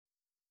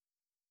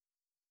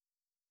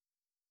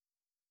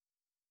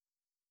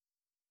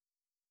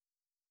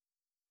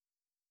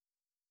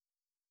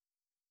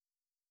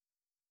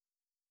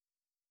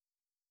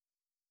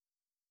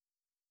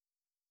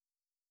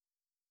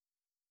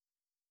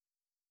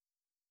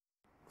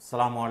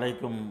அஸ்ஸலாமு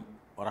அலைக்கும்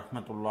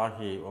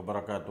வரஹ்மத்துல்லாஹி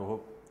வபரகாத்துஹு.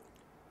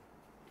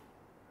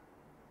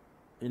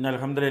 இன்னல்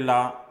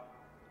ஹம்துலில்லாஹ்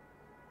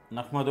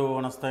நஹ்மதுஹு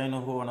வ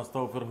நஸ்தஈனுஹு வ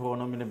நஸ்தக்ஃபிருஹு வ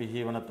நு'மினு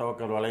பிஹி வ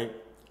நத்தவக்கலு அலைஹி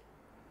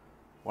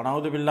வ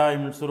நஊது பில்லாஹி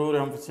மின் ஷுரூரி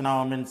அன்ஃபுஸினா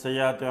வ மின்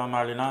ஸய்யிஆத்தி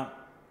அமாலினா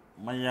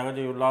மன்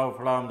யஹ்திஹில்லாஹு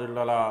ஃபலா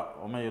முதில்ல லஹு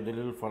வ மன்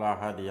யுத்லில் ஃபலா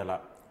ஹாதிய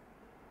லஹு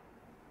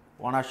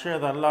வ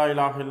நஷ்ஹது அல்லா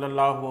இலாஹா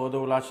இல்லல்லாஹு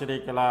வஹ்தஹு லா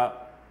ஷரீக லஹு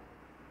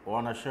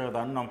வ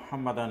நஷ்ஹது அன்ன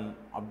முஹம்மதன்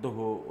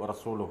அப்துஹு வ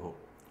ரசூலுஹு.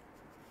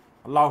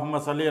 அல்லாஹும்ம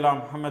ஸல்லி அலா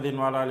முஹம்மதின்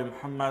வ அலா ஆலி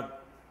முஹம்மத்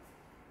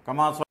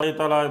கமா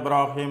ஸல்லைத அலா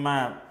இப்ராஹீம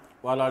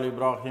வ அலா ஆலி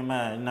இப்ராஹீம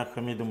இன்னக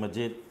ஹமீதும்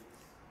மஜீத்.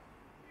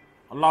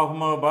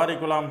 அல்லாஹும்ம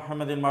பாரிக் அலா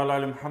முஹம்மதின் வ அலா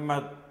ஆலி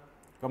முஹம்மத்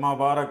கமா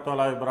பாரக்த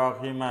அலா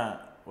இப்ராஹீம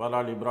வ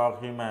அலா ஆலி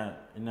இப்ராஹீம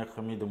இன்னக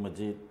ஹமீதும்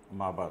மஜீத்.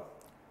 அம்மா பாத்.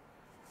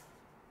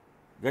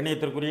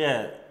 கண்ணியத்திற்குரிய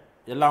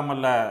எல்லாம்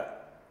அல்ல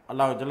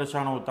அல்லாஹ்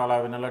ஜல்லஷானு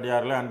தஆலாவின்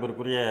நல்லடியார்களே,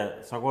 அன்பிற்குரிய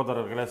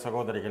சகோதரர்களே,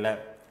 சகோதரிகளே,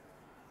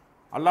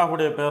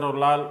 அல்லாஹுடைய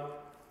பேரருளால்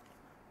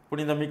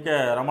புனிதமிக்க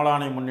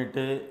ரமலானை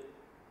முன்னிட்டு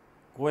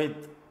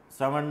குவைத்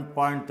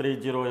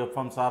 7.30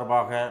 FM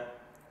சார்பாக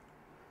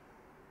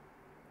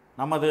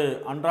நமது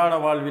அன்றாட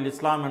வாழ்வில்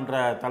இஸ்லாம் என்ற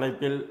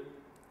தலைப்பில்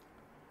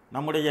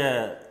நம்முடைய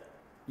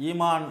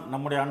ஈமான்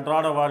நம்முடைய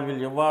அன்றாட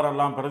வாழ்வில்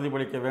எவ்வாறெல்லாம்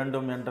பிரதிபலிக்க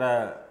வேண்டும் என்ற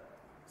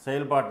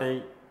செயல்பாட்டை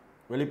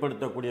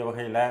வெளிப்படுத்தக்கூடிய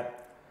வகையில்,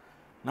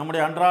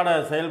 நம்முடைய அன்றாட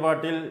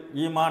செயல்பாட்டில்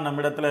ஈமான்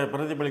நம்மிடத்தில்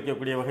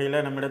பிரதிபலிக்கக்கூடிய வகையில்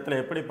நம்மிடத்தில்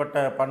எப்படிப்பட்ட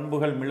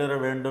பண்புகள் மிளிர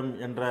வேண்டும்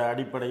என்ற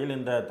அடிப்படையில்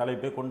இந்த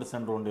தலைப்பை கொண்டு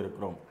சென்று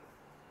கொண்டிருக்கிறோம்.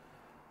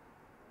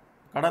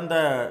 கடந்த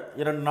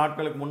 2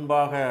 நாட்களுக்கு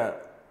முன்பாக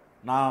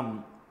நாம்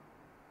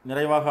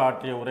நிறைவாக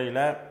ஆற்றிய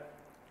உரையில்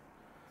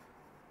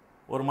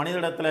ஒரு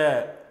மனிதனிடத்தில்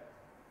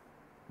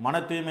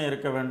மன தூய்மை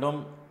இருக்க வேண்டும்.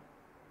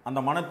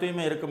 அந்த மன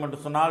தூய்மை இருக்கும் என்று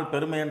சொன்னால்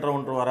பெருமை என்ற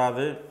ஒன்று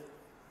வராது.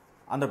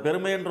 அந்த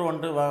பெருமை என்று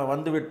ஒன்று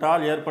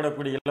வந்துவிட்டால்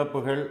ஏற்படக்கூடிய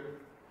இழப்புகள்,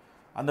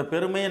 அந்த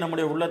பெருமையை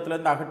நம்முடைய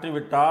உள்ளத்திலிருந்து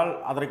அகற்றிவிட்டால்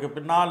அதற்கு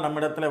பின்னால்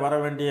நம்மிடத்தில் வர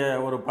வேண்டிய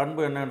ஒரு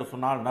பண்பு என்ன என்று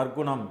சொன்னால்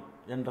நற்குணம்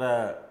என்ற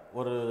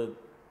ஒரு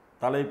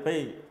தலைப்பை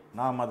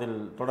நாம் அதில்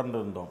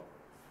தொடர்ந்திருந்தோம்.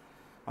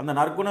 அந்த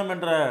நற்குணம்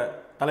என்ற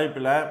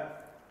தலைப்பில்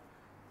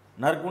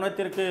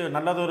நற்குணத்திற்கு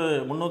நல்லதொரு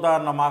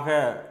முன்னுதாரணமாக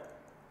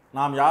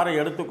நாம் யாரை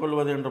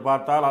எடுத்துக்கொள்வது என்று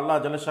பார்த்தால்,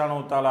 அல்லாஹ் ஜல்லஷானு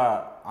தஆலா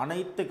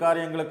அனைத்து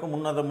காரியங்களுக்கும்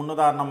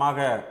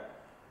முன்னுதாரணமாக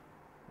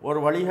ஒரு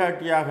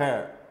வழிகாட்டியாக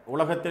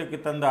உலகத்திற்கு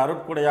தந்த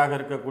அருட்குடையாக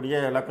இருக்கக்கூடிய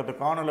லக்கத்து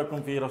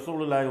கானலக்கும் ஃபீ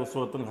ரசூலுல்லாஹி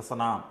உஸ்வத்துன்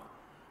ஹஸனா,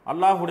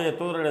 அல்லாஹுடைய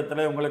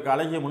தூதரிடத்தில் உங்களுக்கு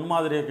அழகிய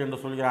முன்மாதிரி இருக்கு என்று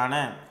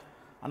சொல்கிறானே,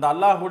 அந்த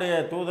அல்லாஹுடைய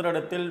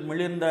தூதரிடத்தில்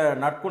மிளிர்ந்த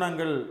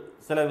நற்குணங்கள்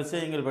சில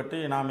விஷயங்கள் பற்றி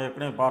நாம்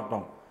ஏற்கனவே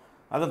பார்த்தோம்.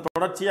 அதன்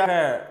தொடர்ச்சியாக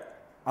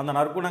அந்த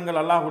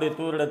நற்குணங்கள் அல்லாஹுடைய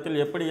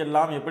தூதரிடத்தில்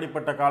எப்படியெல்லாம்,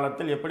 எப்படிப்பட்ட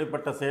காலத்தில்,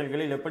 எப்படிப்பட்ட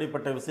செயல்களில்,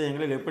 எப்படிப்பட்ட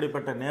விஷயங்களில்,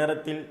 எப்படிப்பட்ட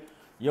நேரத்தில்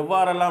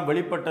எவ்வாறெல்லாம்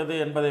வெளிப்பட்டது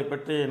என்பதை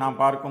பற்றி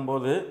நாம்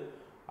பார்க்கும்போது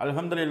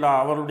அல்ஹம்துலில்லாஹ்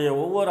அவருடைய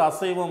ஒவ்வொரு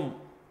அசைவும்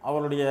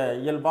அவருடைய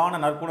இயல்பான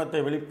நற்குணத்தை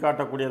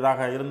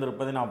வெளிக்காட்டக்கூடியதாக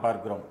இருந்திருப்பதை நாம்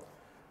பார்க்கிறோம்.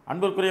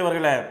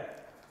 அன்பிற்குரியவர்களே,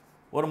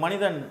 ஒரு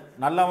மனிதன்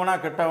நல்லவனா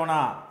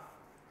கெட்டவனா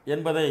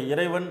என்பதை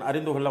இறைவன்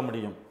அறிந்து கொள்ள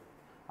முடியும்.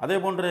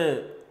 அதேபோன்று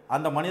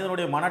அந்த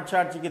மனிதனுடைய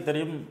மனச்சாட்சிக்கு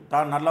தெரியும்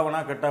தான் நல்லவனா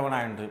கெட்டவனா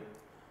என்று.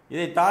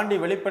 இதை தாண்டி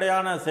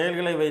வெளிப்படையான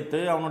செயல்களை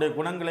வைத்து, அவனுடைய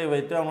குணங்களை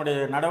வைத்து, அவனுடைய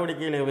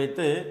நடவடிக்கைகளை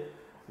வைத்து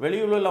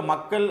வெளியிலுள்ள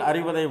மக்கள்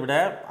அறிவதை விட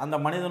அந்த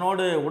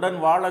மனிதனோடு உடன்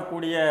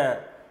வாழக்கூடிய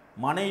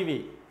மனைவி,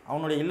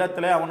 அவனுடைய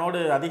இல்லத்தில் அவனோடு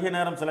அதிக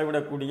நேரம்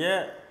செலவிடக்கூடிய,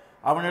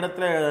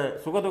 அவனிடத்தில்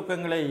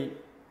சுகதுக்கங்களை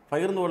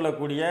பகிர்ந்து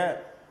கொள்ளக்கூடிய,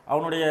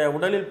 அவனுடைய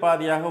உடலில்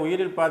பாதியாக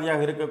உயிரில்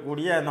பாதியாக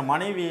இருக்கக்கூடிய அந்த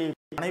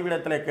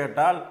மனைவியிடத்தில்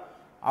கேட்டால்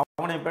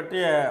அவனை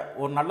பற்றிய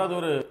ஒரு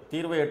நல்லதொரு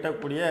தீர்வை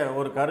எட்டக்கூடிய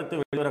ஒரு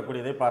கருத்து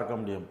வெளிவரக்கூடியதை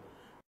பார்க்க முடியும்.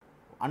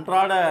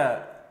 அன்றாட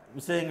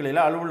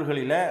விஷயங்களில்,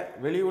 அலுவல்களில்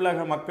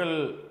வெளியுலக மக்கள்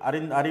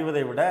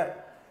அறிவதை விட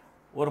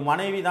ஒரு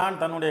மனைவி தான்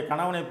தன்னுடைய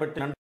கணவனை பற்றி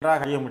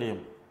நன்றாக அறிய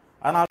முடியும்.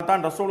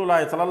 அதனால்தான்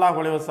ரசூலுல்லாஹி ஸல்லல்லாஹு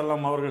அலைஹி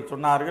வஸல்லம் அவர்கள்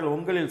சொன்னார்கள்,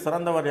 உங்களில்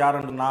சிறந்தவர் யார்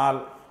என்றால்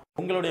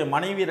உங்களுடைய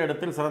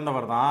மனைவியரிடத்தில்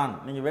சிறந்தவர் தான்.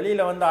 நீங்கள்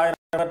வெளியில் வந்து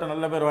 1000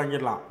 நல்ல பேர்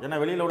வாங்கிடலாம். ஏன்னா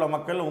வெளியில் உள்ள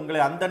மக்கள் உங்களை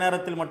அந்த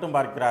நேரத்தில் மட்டும்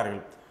பார்க்கிறார்கள்.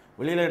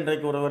 வெளியில்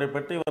இன்றைக்கு ஒருவரை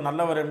பற்றி ஒரு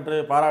நல்லவர் என்று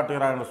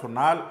பாராட்டுகிறார் என்று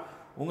சொன்னால்,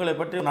 உங்களை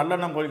பற்றி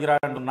நல்லெண்ணம்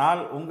கொள்கிறார் என்று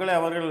சொன்னால், உங்களை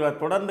அவர்கள்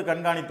தொடர்ந்து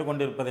கண்காணித்து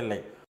கொண்டிருப்பதில்லை.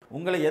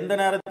 உங்களை எந்த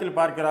நேரத்தில்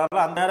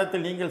பார்க்கிறார்களோ அந்த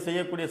நேரத்தில் நீங்கள்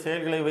செய்யக்கூடிய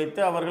செயல்களை வைத்து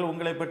அவர்கள்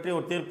உங்களை பற்றி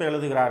ஒரு தீர்ப்பை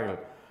எழுதுகிறார்கள்.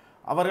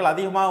 அவர்கள்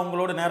அதிகமாக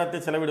உங்களோடு நேரத்தை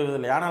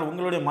செலவிடுவதில்லை. ஆனால்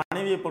உங்களுடைய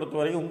மனைவியை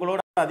பொறுத்தவரைக்கும்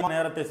உங்களோடு அதிகமாக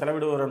நேரத்தை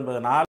செலவிடுவர்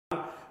என்பதனால்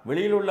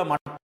வெளியில் உள்ள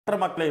மற்ற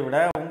மக்களை விட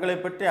உங்களை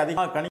பற்றி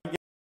அதிகமாக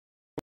கணிக்கக்கூடிய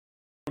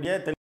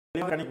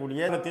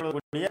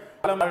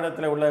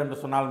இடத்தில் உள்ள என்று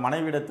சொன்னால்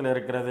மனைவிடத்தில்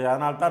இருக்கிறது.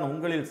 அதனால் தான்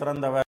உங்களில்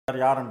சிறந்தவர்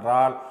யார்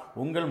என்றால்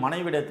உங்கள்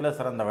மனைவிடத்தில்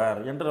சிறந்தவர்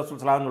என்று ரசூல்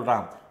ஸல்லல்லாஹு அலைஹி வஸல்லம்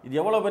சொல்றாங்க. இது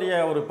எவ்வளவு பெரிய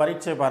ஒரு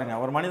பரீட்சை பாருங்க.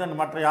 ஒரு மனிதன்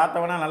மற்ற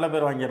யார்த்தவனா நல்ல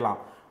பேர்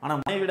வாங்கிடலாம்,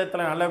 ஆனால்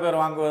மனைவிடத்தில் நல்ல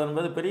பேர் வாங்குவது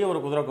என்பது பெரிய ஒரு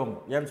குதிரக்கும்.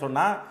 ஏன்னு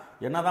சொன்னால்,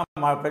 என்னதான்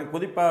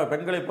குறிப்பாக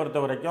பெண்களை பொறுத்த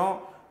வரைக்கும்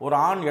ஒரு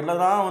ஆண்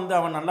என்னதான் வந்து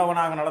அவன்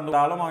நல்லவனாக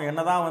நடந்தாலும், அவன்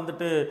என்னதான்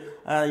வந்துட்டு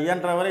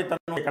இயன்றவரை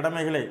தன்னுடைய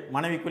கடமைகளை,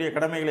 மனைவிக்குரிய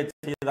கடமைகளை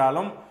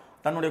செய்தாலும்,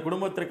 தன்னுடைய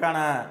குடும்பத்திற்கான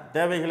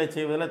தேவைகளை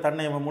செய்வதில்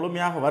தன்னை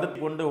முழுமையாக வருத்தி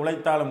கொண்டு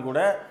உழைத்தாலும் கூட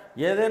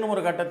ஏதேனும்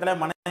ஒரு கட்டத்தில்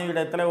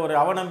மனைவியிடத்தில் ஒரு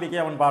அவநம்பிக்கை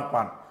அவன்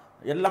பார்ப்பான்.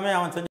 எல்லாமே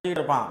அவன் செஞ்சுக்கிட்டு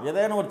இருப்பான்.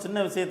 ஏதேனும் ஒரு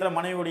சின்ன விஷயத்தில்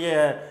மனைவியுடைய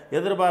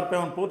எதிர்பார்ப்பை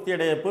அவன்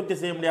பூர்த்தி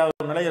செய்ய முடியாத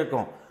ஒரு நிலை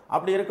இருக்கும்.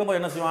 அப்படி இருக்கும்போது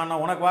என்ன செய்வான்னா,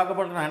 உனக்கு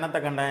வாக்கப்பட்டு நான் என்னத்தை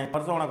கண்டேன்,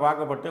 வருஷம் உனக்கு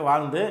வாக்கப்பட்டு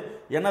வாழ்ந்து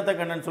என்னத்தை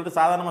கண்டேன்னு சொல்லிட்டு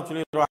சாதாரணமாக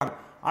சொல்லிடுவாங்க.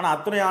 ஆனால்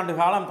அத்தனை ஆண்டு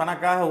காலம்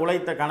தனக்காக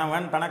உழைத்த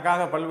கணவன்,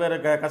 தனக்காக பல்வேறு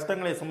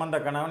கஷ்டங்களை சுமந்த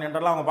கணவன்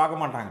என்றெல்லாம் அவங்க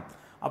பார்க்க மாட்டாங்க.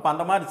 அப்போ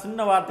அந்த மாதிரி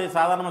சின்ன வார்த்தையை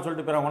சாதாரணமாக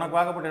சொல்லிட்டு போயிடுவாங்க, உனக்கு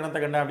வாக்கப்பட்டு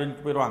என்னத்தை கண்டேன்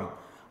அப்படின்ட்டு போயிடுவாங்க.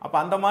 அப்போ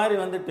அந்த மாதிரி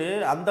வந்துட்டு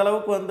அந்த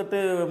அளவுக்கு வந்துட்டு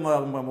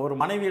ஒரு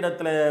மனைவி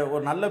இடத்துல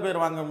ஒரு நல்ல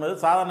பேர் வாங்கும்போது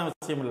சாதாரண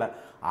விஷயம் இல்லை.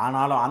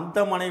 ஆனாலும் அந்த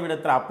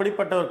மனைவிடத்தில்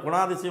அப்படிப்பட்ட ஒரு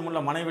குணாதிசயம் உள்ள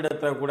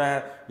மனைவிடத்தில் கூட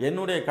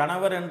என்னுடைய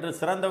கணவர் என்று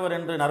சிறந்தவர்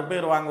என்று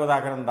நற்பெயர்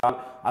வாங்குவதாக இருந்தால்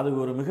அது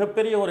ஒரு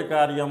மிகப்பெரிய ஒரு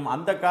காரியம்.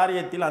 அந்த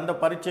காரியத்தில் அந்த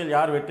பரீட்சையில்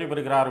யார் வெற்றி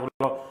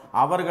பெறுகிறார்களோ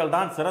அவர்கள்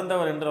தான்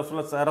சிறந்தவர் என்று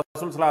ரசூல்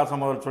ஸல்லல்லாஹு அலைஹி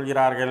வஸல்லம் அவர்கள்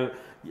சொல்கிறார்கள்.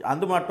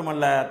 அது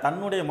மட்டுமல்ல,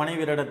 தன்னுடைய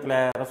மனைவியிடத்தில்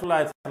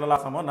ரசூலுல்லாஹி ஸல்லல்லாஹு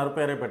அலைஹி வஸல்லம்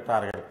நற்பெயரை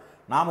பெற்றார்கள்.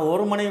 நாம்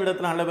ஒரு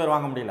மனைவிடத்தில் நல்ல பேர்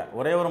வாங்க முடியல.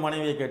 ஒரே ஒரு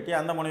மனைவியை கட்டி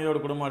அந்த மனைவியோடு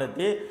குடும்பம்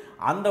நடத்தி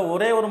அந்த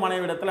ஒரே ஒரு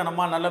மனைவிடத்தில்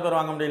நம்ம நல்ல பேர்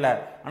வாங்க முடியல.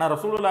 ஆனால்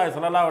ரசூலுல்லாஹி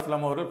ஸல்லல்லாஹு அலைஹி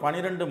வஸல்லம் அவர்கள்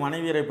 12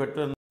 மனைவியரை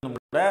பெற்று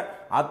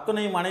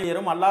அத்துணை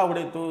மனைவியரும்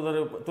அல்லாஹ்வுடைய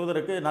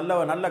தூதருக்கு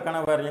நல்ல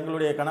கணவர்,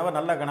 எங்களுடைய கணவர்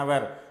நல்ல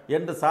கணவர்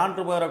என்று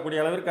சான்று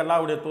பெறக்கூடிய அளவிற்கு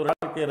அல்லாஹ்வுடைய தூதர்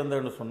வாழ்க்கை இருந்தது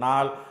என்று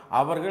சொன்னால்,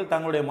 அவர்கள்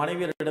தங்களுடைய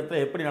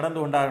மனைவியரிடத்தில் எப்படி நடந்து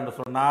கொண்டார் என்று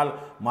சொன்னால்,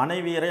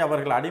 மனைவியரை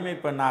அவர்கள் அடிமை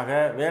பெண்ணாக,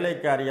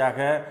 வேலைக்காரியாக,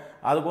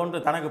 அதுபோன்று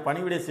தனக்கு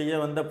பணிவிடை செய்ய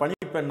வந்த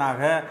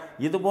பணிப்பெண்ணாக,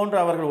 இதுபோன்று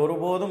அவர்கள்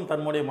ஒருபோதும்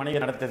தன்னுடைய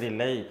மனைவி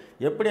நடத்ததில்லை.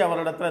 எப்படி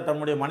அவரிடத்தில்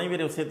தன்னுடைய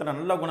மனைவியர் விஷயத்தில்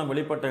நல்ல குணம்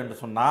வெளிப்பட்டது என்று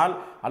சொன்னால்,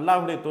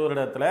 அல்லாஹ்வுடைய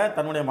தூதரிடத்தில்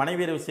தன்னுடைய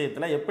மனைவியர்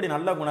விஷயத்தில் எப்படி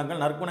நல்ல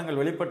குணங்கள்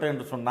நற்குணங்கள் வெளிப்பட்டது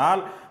என்று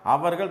சொன்னால்,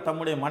 அவர்கள்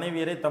தம்முடைய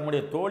மனைவியரை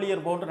தம்முடைய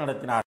தோழியர் போன்று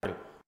நடத்தினார்கள்.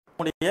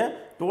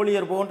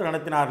 தோழியர் போன்று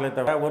நடத்தினார்களே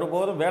தவிர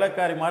ஒருபோதும்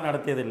வேலைக்காரி மாதிரி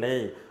நடத்தியதில்லை.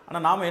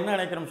 ஆனால் நாம் என்ன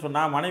நினைக்கிறோம்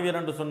சொன்னால், மனைவியர்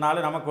என்று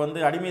சொன்னாலே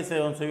நமக்கு அடிமை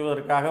சேவம்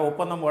செய்வதற்காக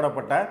ஒப்பந்தம்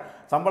போடப்பட்ட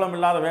சம்பளம்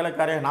இல்லாத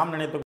வேலைக்காரியாக நாம்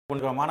நினைத்து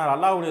கொள்கிறோம். ஆனால்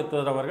அல்லாஹ்வுடைய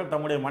தூதர் அவர்கள்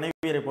தம்முடைய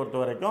மனைவியரை பொறுத்த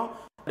வரைக்கும்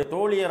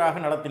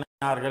தோழியராக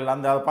நடத்தினார்கள்.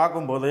 அதை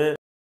பார்க்கும்போது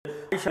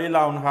ஆயிஷா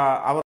ரலியல்லாஹு அன்ஹா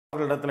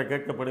அவர்களிடத்தில்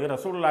கேட்கப்படுகிறது,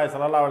 ரசூலுல்லாஹி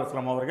ஸல்லல்லாஹு அலைஹி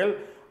வஸல்லம் அவர்கள்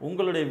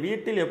உங்களுடைய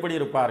வீட்டில் எப்படி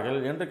இருப்பார்கள்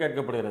என்று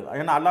கேட்கப்படுகிறது.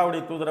 ஏன்னா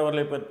அல்லாஹ்வுடைய தூதர்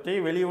அவர்களை பற்றி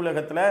வெளி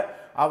உலகத்தில்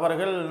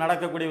அவர்கள்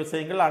நடக்கக்கூடிய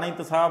விஷயங்கள்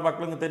அனைத்து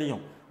சஹாபாக்களுக்கும்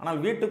தெரியும்.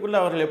 ஆனால் வீட்டுக்குள்ளே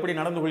அவர்கள் எப்படி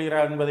நடந்து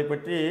கொள்கிறார் என்பதை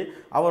பற்றி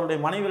அவருடைய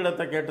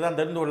மனைவியிடத்தை கேட்டு தான்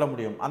தெரிந்து கொள்ள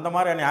முடியும். அந்த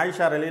மாதிரி அன்னை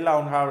ஆயிஷா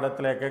ரலியல்லாஹு அன்ஹா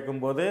இடத்துல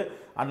கேட்கும்போது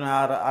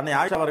அன்னை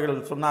ஆயிஷா அவர்கள்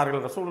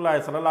சொன்னார்கள்,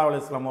 ரசூலுல்லாஹி ஸல்லல்லாஹு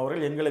அலைஹி வஸல்லம்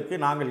அவர்கள் எங்களுக்கு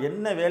நாங்கள்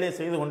என்ன வேலையை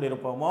செய்து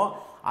கொண்டிருப்போமோ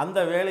அந்த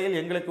வேலையில்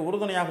எங்களுக்கு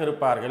உறுதுணையாக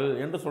இருப்பார்கள்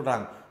என்று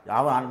சொல்கிறாங்க.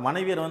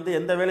 மனைவியர்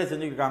எந்த வேலையை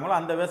செஞ்சுருக்காங்களோ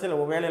அந்த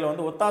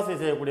வேலையில் ஒத்தாசை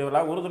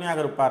செய்யக்கூடியவர்களாக உறுதுணையாக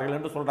இருப்பார்கள்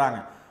என்று சொல்கிறாங்க.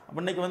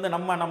 இன்னைக்கு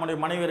நம்முடைய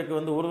மனைவியருக்கு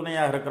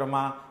உறுதுணையாக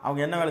இருக்கிறோமா?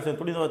 அவங்க என்ன வேலை செய்ய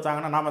துணி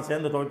துவைச்சாங்கன்னா நாம்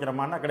சேர்ந்து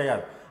துவைக்கிறோமான்னா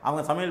கிடையாது.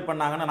 அவங்க சமையல்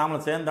பண்ணாங்கன்னா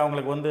நாமளும் சேர்ந்து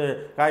அவங்களுக்கு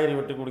காய்கறி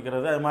வெட்டி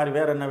கொடுக்கறது, அது மாதிரி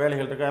வேறு என்ன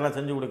வேலைகள் இருக்குது அதெல்லாம்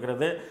செஞ்சு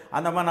கொடுக்கறது,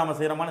 அந்த மாதிரி நம்ம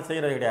செய்கிறோமான்னு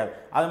செய்கிறது கிடையாது.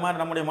 அது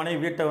மாதிரி நம்முடைய மனைவி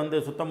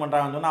வீட்டை சுத்தம்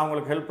பண்ணுறாங்கன்னு சொன்னால்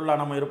அவங்களுக்கு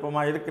ஹெல்ப்ஃபுல்லாக நம்ம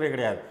இருப்போமா? இருக்கிறே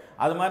கிடையாது.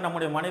 அது மாதிரி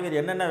நம்முடைய மனைவியர்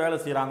என்னென்ன வேலை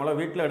செய்கிறாங்களோ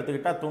வீட்டில்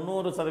எடுத்துக்கிட்டால்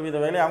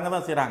 90% வேலையை அவங்க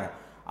தான் செய்கிறாங்க.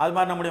 அது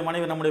மாதிரி நம்முடைய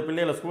மனைவி நம்முடைய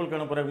பிள்ளைகளை ஸ்கூலுக்கு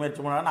அனுப்புகிற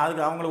முயற்சி பண்ணாங்கன்னா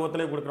அதுக்கு அவங்களுக்கு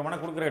ஒத்துழைப்பு கொடுக்குறோம்னா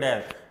கொடுக்குற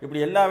கிடையாது. இப்படி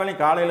எல்லா வேலையும்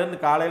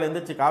காலையில்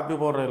எழுந்திரிச்சு காப்பி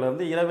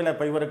போடுறதுலேருந்து இரவில்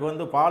இப்போ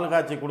இவருக்கு பால்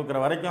காய்ச்சி கொடுக்குற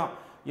வரைக்கும்,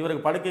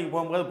 இவருக்கு படுக்கைக்கு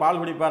போகும்போது பால்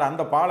குடிப்பார்,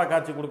 அந்த பாலை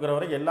காய்ச்சி கொடுக்குற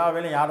வரைக்கும் எல்லா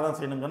வேலையும் யார் தான்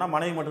செய்யணும்னு சொன்னால்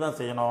மனைவி மட்டும் தான்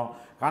செய்யணும்.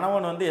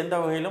 கணவன் எந்த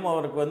வகையிலும்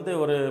அவருக்கு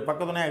ஒரு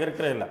பக்கத்துணையாக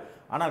இருக்கிறே இல்லை.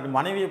 ஆனால்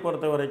மனைவியை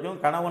பொறுத்த வரைக்கும்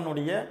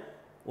கணவனுடைய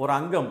ஒரு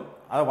அங்கம்,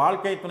 அது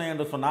வாழ்க்கை துணை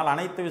என்று சொன்னால்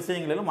அனைத்து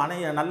விஷயங்களிலும்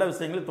நல்ல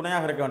விஷயங்களில்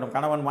துணையாக இருக்க வேண்டும்.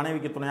 கணவன்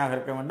மனைவிக்கு துணையாக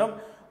இருக்க வேண்டும்,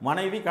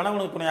 மனைவி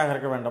கணவனுக்கு துணையாக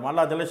இருக்க வேண்டும்.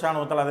 அல்லாஹ் ஜல்ல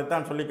ஷானுஹு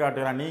அதைத்தான் சொல்லி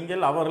காட்டுகிறான்,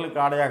 நீங்கள் அவர்களுக்கு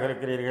ஆடையாக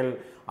இருக்கிறீர்கள்,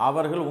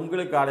 அவர்கள்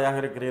உங்களுக்கு ஆடையாக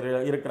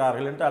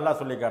இருக்கிறார்கள் என்று அல்லாஹ்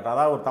சொல்லி காட்டுறார்.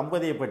 அதாவது ஒரு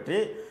தம்பதியை பற்றி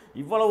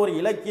இவ்வளவு ஒரு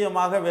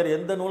இலக்கியமாக வேறு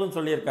எந்த நூலும்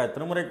சொல்லியிருக்கார்.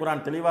 திருமுறை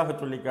குர்ஆன் தெளிவாக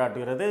சொல்லி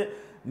காட்டுகிறது,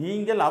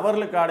 நீங்கள்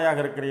அவர்களுக்கு ஆடையாக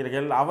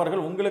இருக்கிறீர்கள்,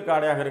 அவர்கள் உங்களுக்கு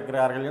ஆடையாக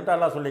இருக்கிறார்கள் என்று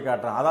அல்லாஹ் சொல்லி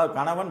காட்டுறான். அதாவது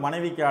கணவன்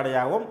மனைவிக்கு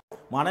ஆடையாகவும்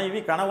மனைவி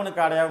கணவனுக்கு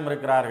ஆடையாகவும்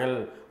இருக்கிறார்கள்.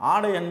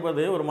 ஆடை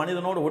என்பது ஒரு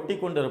மனிதனோடு ஒட்டி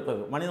கொண்டு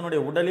இருப்பது,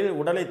 மனிதனுடைய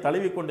உடலை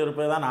தழுவி கொண்டு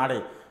இருப்பது தான்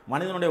ஆடை.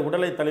 மனிதனுடைய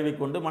உடலை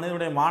தழுவிக்கொண்டு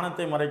மனிதனுடைய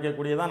மானத்தை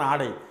மறைக்கக்கூடியதான்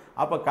ஆடை.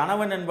 அப்போ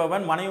கணவன்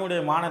என்பவன்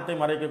மனைவியுடைய மானத்தை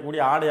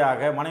மறைக்கக்கூடிய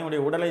ஆடையாக,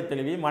 மனைவியுடைய உடலை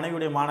தழுவி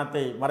மனைவியுடைய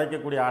மானத்தை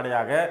மறைக்கக்கூடிய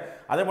ஆடையாக,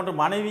 அதே போன்று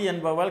மனைவி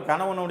என்பவள்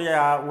கணவனுடைய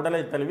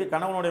உடலை தழுவி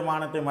கணவனுடைய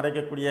மானத்தை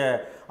மறைக்கக்கூடிய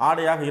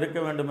ஆடையாக இருக்க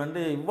வேண்டும்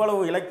என்று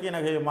இவ்வளவு இலக்கிய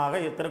நகையமாக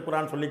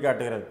திருக்குர்ஆன் சொல்லி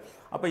காட்டுகிறது.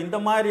 அப்போ இந்த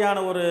மாதிரியான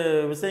ஒரு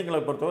விஷயங்களை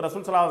பொறுத்தவரை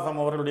ரசூல் ஸல்லல்லாஹு அலைஹி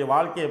வஸல்லம் அவர்களுடைய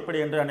வாழ்க்கை எப்படி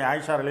என்று அன்னை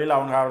ஆயிஷா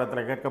ரலியல்லாஹு அன்ஹா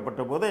இடத்துல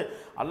கேட்கப்பட்ட போது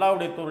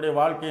அல்லாஹ்வுடைய தூதருடைய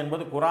வாழ்க்கை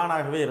என்பது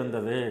குர்ஆனாகவே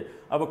இருந்தது.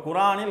 அப்போ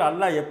குர்ஆனில்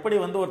அல்லாஹ் எப்படி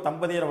ஒரு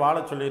தம்பதியரை வாழ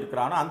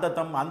சொல்லியிருக்கிறானோ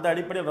அந்த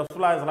அடிப்படையில்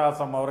ரசூலுல்லாஹி ஸல்லல்லாஹு அலைஹி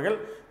வஸல்லம் அவர்கள்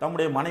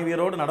தம்முடைய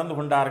மனைவியரோடு நடந்து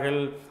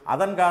கொண்டார்கள்.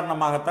 அதன்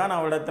காரணமாகத்தான்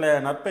அவரிடத்தில்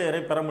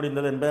நற்பெயரை பெற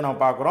முடிந்தது என்பதை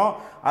நம்ம பார்க்குறோம்.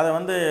 அதை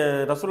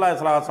ரசூலுல்லாஹி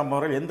ஸல்லல்லாஹு அலைஹி வஸல்லம்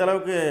அவர்கள் எந்த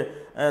அளவுக்கு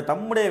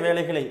தம்முடைய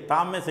வேலைகளை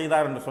தாமே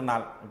செய்தார் என்று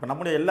சொன்னால், இப்போ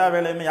நம்முடைய எல்லா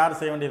வேலையுமே யார்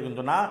செய்ய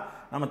வேண்டியிருக்குன்னு சொன்னால்,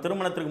 நம்ம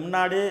திருமணத்திற்கு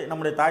முன்னாடி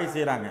நம்முடைய தாய்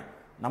செய்கிறாங்க,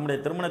 நம்முடைய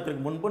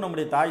திருமணத்திற்கு முன்பு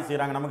நம்முடைய தாய்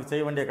செய்கிறாங்க, நமக்கு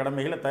செய்ய வேண்டிய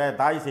கடமைகளை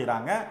தாய்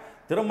செய்கிறாங்க.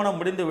 திருமணம்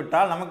முடிந்து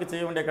விட்டால் நமக்கு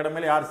செய்ய வேண்டிய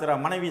கடமைகளை யார்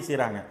செய்கிறாங்க? மனைவி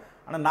செய்கிறாங்க.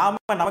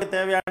 ஆனால் நமக்கு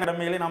தேவையான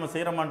கடமைகளை நாம்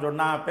செய்கிறோமான்னு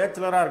சொன்னால்,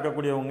 பேச்சுலராக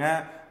இருக்கக்கூடியவங்க,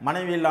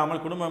 மனைவி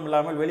இல்லாமல் குடும்பம்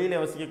இல்லாமல்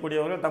வெளியில்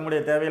வசிக்கக்கூடியவர்கள் தம்முடைய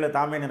தேவைகளை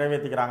தாமே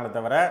நிறைவேற்றிக்கிறாங்களே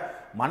தவிர,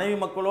 மனைவி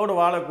மக்களோடு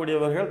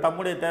வாழக்கூடியவர்கள்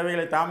தம்முடைய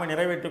தேவைகளை தாமே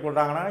நிறைவேற்றிக்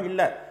கொள்கிறாங்கன்னா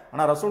இல்லை.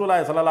 ஆனால்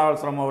ரசூலுல்லாஹி ஸல்லல்லாஹு அலைஹி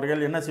வஸல்லம்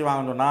அவர்கள் என்ன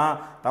செய்வாங்கன்னு சொன்னால்,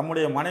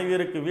 தம்முடைய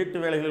மனைவியருக்கு வீட்டு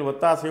வேலைகளில்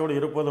ஒத்தாசையோடு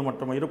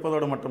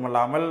இருப்பதோடு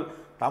மட்டுமல்லாமல்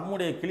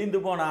தம்முடைய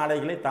கிழிந்து போன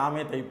ஆடைகளை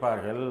தாமே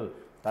தைப்பார்கள்.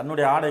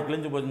 தன்னுடைய ஆடை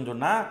கிழிஞ்சு போச்சுன்னு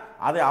சொன்னால்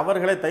அதை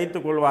அவர்களே தைத்து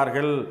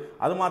கொள்வார்கள்.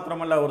 அது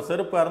மாத்திரமல்ல, ஒரு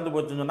செருப்பு அறுந்து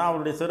போச்சுன்னு சொன்னால்,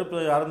 அவருடைய செருப்பு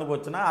அறுந்து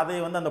போச்சுன்னா அதை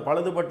அந்த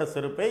பழுதுபட்ட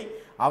செருப்பை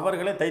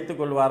அவர்களே தைத்து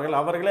கொள்வார்கள்,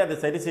 அவர்களே அதை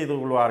சரி செய்து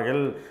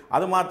கொள்வார்கள்.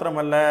 அது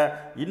மாத்திரமல்ல,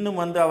 இன்னும்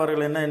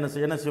அவர்கள் என்ன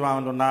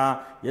செய்வாங்கன்னு சொன்னால்,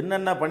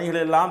 என்னென்ன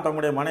பணிகள் எல்லாம்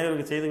தம்முடைய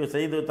மனைவிற்கு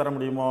செய்து தர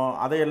முடியுமோ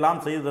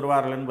அதையெல்லாம் செய்து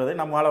தருவார்கள் என்பதை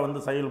நம்மளால்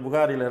சஹீஹ்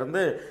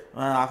புகாரிலிருந்து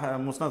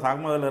முஸ்னத்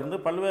அஹ்மதிலிருந்து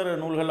பல்வேறு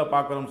நூல்களில்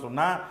பார்க்குறோம்னு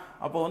சொன்னால்,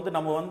 அப்போ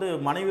நம்ம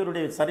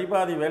மனைவியருடைய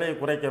சரிபாதி வேலையை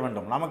குறைக்க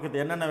வேண்டும்.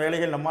 நமக்கு என்னென்ன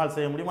வேலைகள் நம்மால்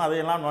செய்ய முடியுமோ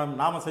அதையெல்லாம்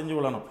நாம் செஞ்சு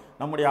கொள்ளணும்.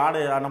 நம்முடைய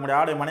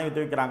ஆடை மனைவி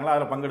துவைக்கிறாங்களா,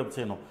 அதில் பங்கெடுப்பு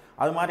செய்யணும்.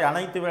 அது மாதிரி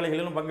அனைத்து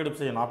வேலைகளிலும் பங்கெடுப்பு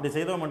செய்யணும். அப்படி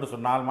செய்தோம் என்று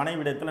சொன்னால்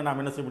மனைவிடத்தில் நாம்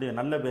என்ன செய்ய முடியும்,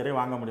 நல்ல பேரை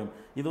வாங்க முடியும்.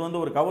 இது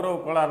ஒரு கௌரவ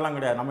கோளாறுலாம்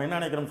கிடையாது. நம்ம என்ன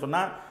நினைக்கிறோம்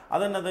சொன்னால்,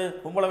 அது என்னது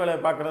பொம்பளை வேலையை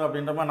பார்க்குறது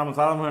அப்படின்ற மாதிரி நம்ம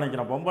சாதாரணமாக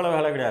நினைக்கிறோம். பொம்பளை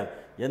வேலை கிடையாது.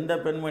 எந்த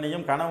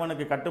பெண்மணியும்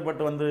கணவனுக்கு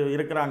கட்டுப்பட்டு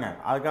இருக்கிறாங்க,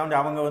 அதுக்காக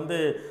அவங்க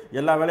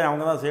எல்லா வேலையும்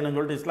அவங்க தான் செய்யணும்னு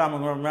சொல்லிட்டு இஸ்லாம்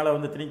மேலே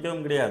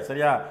திணிக்கவும் கிடையாது.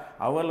 சரியா?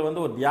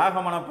 அவர்கள் ஒரு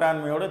தியாக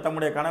மனப்பான்மையோடு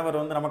தம்முடைய கணவர்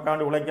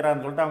நமக்காண்டி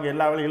உழைக்கிறான்னு சொல்லிட்டு அவங்க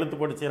எல்லா வேலையும் இழுத்து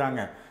போட்டு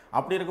செய்கிறாங்க.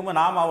 அப்படி இருக்கும்போது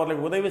நாம்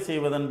அவர்களுக்கு உதவி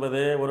செய்வது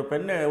என்பது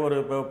ஒரு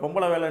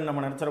பொம்பளை வேலைன்னு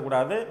நம்ம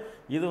நினச்சிடக்கூடாது.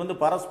 இது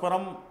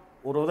பரஸ்பரம்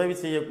ஒரு உதவி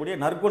செய்யக்கூடிய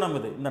நற்குணம்.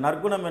 இந்த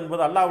நற்குணம்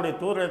என்பது அல்லாஹ்வுடைய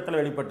தூதரிடத்தில்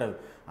வெளிப்பட்டது.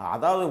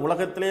 அதாவது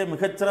உலகத்திலே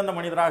மிகச்சிறந்த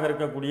மனிதராக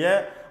இருக்கக்கூடிய,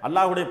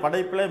 அல்லாஹ்வுடைய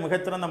படைப்பிலே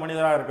மிகச்சிறந்த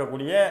மனிதராக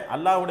இருக்கக்கூடிய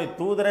அல்லாஹ்வுடைய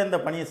தூதரை இந்த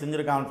பணியை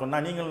செஞ்சுருக்காங்கன்னு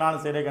சொன்னால், நீங்கள்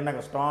நானும் செய்கிறதுக்கு என்ன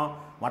கஷ்டம்?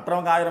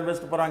 மற்றவங்க 1000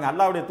 பேசிட்டு போகிறாங்க,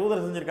 அல்லாஹ்வுடைய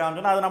தூதர் செஞ்சுருக்காங்கன்னு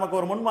சொன்னால் அது நமக்கு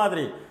ஒரு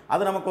முன்மாதிரி,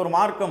 அது நமக்கு ஒரு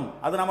மார்க்கம்,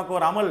 அது நமக்கு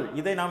ஒரு அமல்.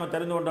 இதை நாம்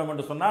தெரிந்து கொண்டோம்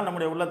என்று சொன்னால்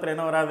நம்முடைய உள்ளத்தில்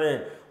என்ன வராது,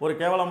 ஒரு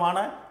கேவலமான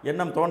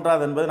எண்ணம்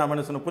தோன்றாது என்பதை நாம்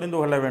என்ன புரிந்து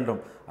கொள்ள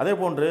வேண்டும். அதே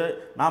போன்று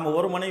நாம்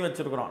ஒரு மனைவி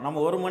வச்சிருக்கிறோம்.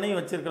 நம்ம ஒரு மனைவி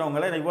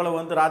வச்சிருக்கிறவங்களே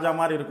இவ்வளவு ராஜா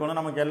மாதிரி இருக்கணும்,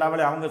 நமக்கு எல்லா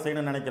வேலையும் அவங்க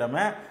செய்யணும்னு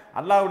நினைக்கிறோமே.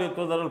 அல்லாஹ்வுடைய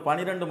தூதர்கள்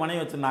 12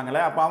 மனைவி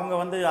வச்சிருந்தாங்களே, அப்போ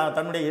அவங்க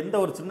தன்னுடைய எந்த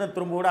ஒரு சின்ன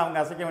துரும்பு கூட அவங்க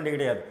அசைக்க வேண்டிய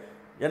கிடையாது.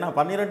 ஏன்னா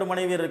 12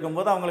 மனைவியர்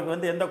இருக்கும்போது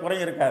அவங்களுக்கு எந்த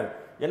குறையும் இருக்காது.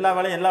 எல்லா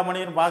வேலையும் எல்லா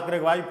மனைவியும்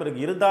பார்க்குறதுக்கு வாய்ப்பு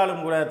இருக்குது.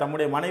 இருந்தாலும் கூட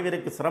தம்முடைய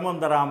மனைவிற்கு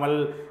சிரமம் தராமல்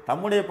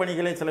தம்முடைய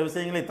பணிகளை சில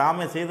விஷயங்களை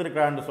தாமே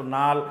செய்திருக்கிறார் என்று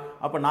சொன்னால்,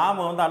 அப்போ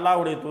நாம்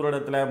அல்லாஹ்வுடைய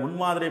தூதரிடத்தில்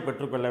முன்மாதிரியை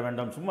பெற்றுக்கொள்ள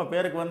வேண்டும். சும்மா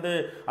பேருக்கு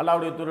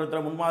அல்லாஹ்வுடைய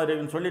தூதரிடத்தில்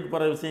முன்மாதிரின்னு சொல்லிட்டு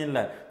போகிற விஷயம்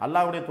இல்லை.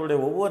 அல்லாஹ்வுடைய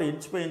தூதருடைய ஒவ்வொரு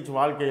இன்ச் பை இன்ச்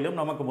வாழ்க்கையிலும்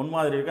நமக்கு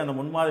முன்மாதிரி இருக்குது. அந்த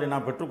முன்மாதிரி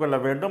நாம் பெற்றுக்கொள்ள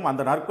வேண்டும்.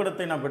 அந்த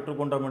நற்குணத்தை நாம்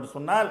பெற்றுக்கொண்டோம் என்று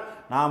சொன்னால்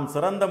நாம்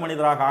சிறந்த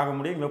மனிதராக ஆக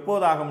முடியும்.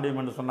 எப்போது ஆக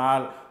முடியும் என்று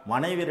சொன்னால்,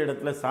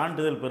 மனைவியரிடத்தில்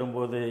சான்றிதழ்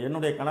பெறும்போது,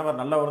 என்னுடைய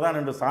கணவர் நல்லவர் தான்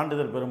என்று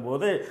சான்றிதழ்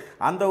பெறும்போது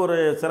அந்த ஒரு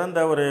சிறந்த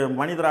ஒரு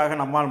மனிதராக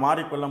நம்மால்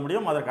மாறிக்கொள்ள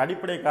முடியும். அதற்கு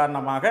அடிப்படை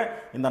காரணமாக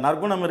இந்த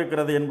நற்குணம்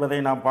இருக்கிறது என்பதை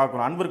நாம்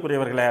பார்க்கிறோம்.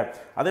 அன்பிற்குரியவர்களே,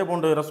 அதே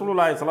போன்று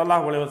ரசூலுல்லாஹி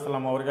ஸல்லல்லாஹு அலைஹி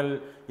வஸல்லம் அவர்கள்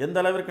எந்த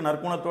அளவிற்கு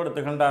நற்குணத்தோடு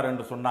திகழ்ந்தார்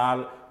என்று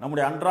சொன்னால்,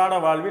 நம்முடைய அன்றாட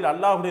வாழ்வில்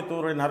அல்லாஹ்வுடைய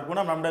தூதருடைய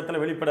நற்குணம்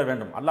நம்மிடத்தில் வெளிப்பட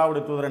வேண்டும்.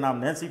 அல்லாஹ்வுடைய தூதரை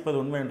நாம் நேசிப்பது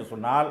உண்மை என்று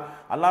சொன்னால்,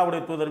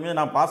 அல்லாஹ்வுடைய தூதர் மீது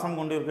நாம் பாசம்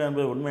கொண்டிருக்கிறோம்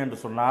என்பது உண்மை என்று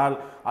சொன்னால்,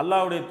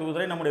 அல்லாஹ்வுடைய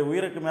தூதரை நம்முடைய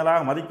உயிருக்கு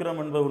மேலாக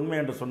மதிக்கிறோம் என்பது உண்மை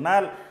என்று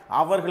சொன்னால்,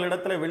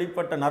 அவர்களிடத்தில்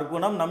வெளிப்பட்ட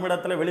நற்குணம்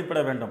நம்மிடத்தில் வெளிப்பட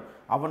வேண்டும்.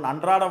 அவன்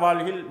அன்றாட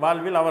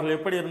வாழ்வில் அவர்கள்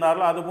எப்படி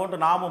இருந்தார்களோ அதுபோன்று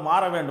நாமும்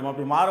மாற வேண்டும்.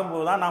 அப்படி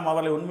மாறும்போது தான் நாம்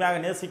அவர்களை உண்மையாக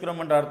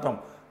நேசிக்கிறோம் என்ற அர்த்தம்.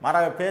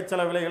 மாறாக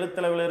பேச்சளவில்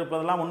எழுத்தளவில்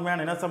இருப்பதெல்லாம்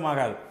உண்மையான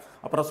நேசமாகாது.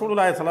 அப்போ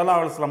ரசூலுல்லாஹி ஸல்லல்லாஹு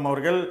அலைஹி வஸல்லம்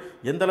அவர்கள்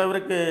எந்த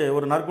அளவிற்கு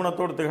ஒரு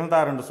நற்குணத்தோடு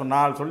திகழ்ந்தார் என்று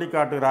சொன்னால் சொல்லி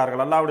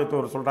காட்டுகிறார்கள். அல்லாஹ்வுடைய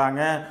தூதர்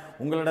சொல்கிறாங்க,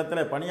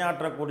 உங்களிடத்தில்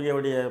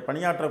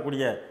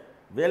பணியாற்றக்கூடிய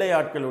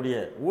வேலையாட்களுடைய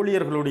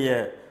ஊழியர்களுடைய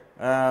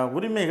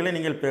உரிமைகளை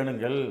நீங்கள்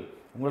பேணுங்கள்.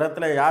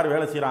 உங்களிடத்தில் யார்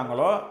வேலை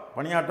செய்கிறாங்களோ,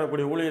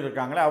 பணியாற்றக்கூடிய ஊழியர்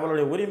இருக்காங்களே,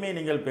 அவருடைய உரிமையை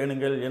நீங்கள்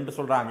பேணுங்கள் என்று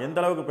சொல்கிறாங்க. எந்த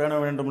அளவுக்கு பேண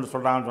வேண்டும் என்று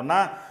சொல்கிறாங்கன்னு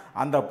சொன்னால்,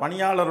 அந்த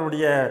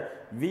பணியாளருடைய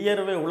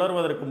வியர்வை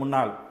உலர்வதற்கு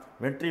முன்னால்,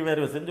 வெற்றி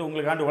வேர்வை செஞ்சு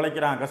உங்களுக்காண்டி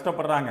உழைக்கிறாங்க,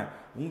 கஷ்டப்படுறாங்க,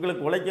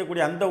 உங்களுக்கு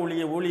உழைக்கக்கூடிய அந்த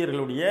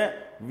ஊழியர்களுடைய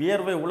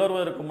வியர்வை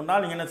உலர்வதற்கு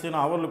முன்னால் நீங்கள் என்ன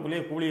செய்யணும்,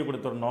 அவர்களுக்குள்ளேயே கூலியை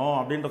கொடுத்துடணும்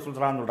அப்படின்ற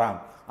சொல்கிறாங்க.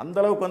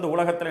 அந்தளவுக்கு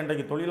உலகத்தில்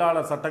இன்றைக்கு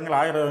தொழிலாளர் சட்டங்கள்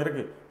 1000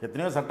 இருக்குது.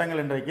 எத்தனையோ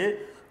சட்டங்கள் இன்றைக்கு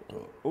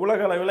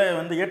உலக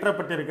அளவில்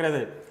இயற்றப்பட்டு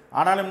இருக்கிறது.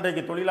 ஆனாலும்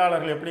இன்றைக்கு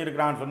தொழிலாளர்கள் எப்படி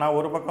இருக்கிறான்னு சொன்னால்,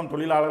 ஒரு பக்கம்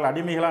தொழிலாளர்கள்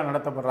அடிமைகளாக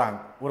நடத்தப்படுறாங்க.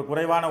 ஒரு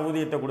குறைவான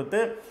ஊதியத்தை கொடுத்து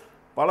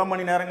பல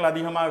மணி நேரங்கள்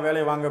அதிகமாக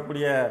வேலை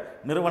வாங்கக்கூடிய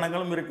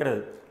நிறுவனங்களும்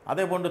இருக்கிறது.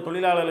 அதே போன்று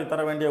தொழிலாளர்களுக்கு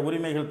தர வேண்டிய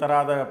உரிமைகள்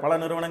தராத பல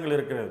நிறுவனங்கள்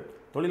இருக்கிறது.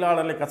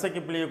 தொழிலாளர்களை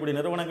கசக்கி பிழியக்கூடிய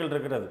நிறுவனங்கள்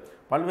இருக்கிறது.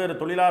 பல்வேறு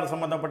தொழிலாளர்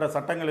சம்பந்தப்பட்ட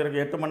சட்டங்கள்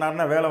இருக்குது. 8 மணி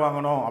நேரம் வேலை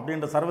வாங்கணும்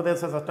அப்படின்ற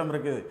சர்வதேச சட்டம்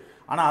இருக்குது.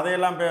 ஆனால்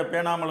அதையெல்லாம்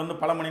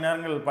பேணாமல் பல மணி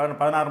நேரங்கள்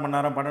 16 மணி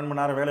நேரம் 12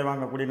 மணி நேரம் வேலை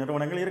வாங்கக்கூடிய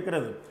நிறுவனங்கள்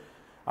இருக்கிறது.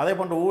 அதே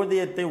போன்று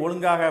ஊதியத்தை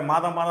ஒழுங்காக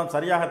மாதம்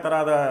சரியாக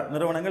தராத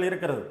நிறுவனங்கள்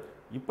இருக்கிறது.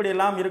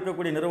 இப்படியெல்லாம்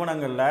இருக்கக்கூடிய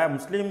நிறுவனங்களில்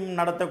முஸ்லீம்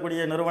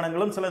நடத்தக்கூடிய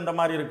நிறுவனங்களும் சில இந்த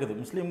மாதிரி இருக்குது.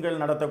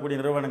 முஸ்லீம்கள் நடத்தக்கூடிய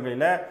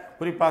நிறுவனங்களில்,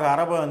 குறிப்பாக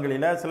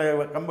அரபகங்களில் சில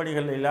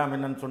கம்பெனிகள் எல்லாம்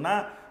என்னன்னு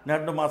சொன்னால்,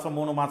 2 மாதம்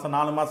 3 மாதம்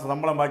 4 மாதம்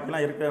சம்பளம்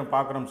பாக்கிலாம் இருக்க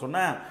பார்க்குறோம்னு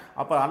சொன்னேன்.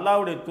 அப்போ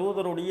அல்லாஹ்வுடைய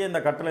தூதருடைய இந்த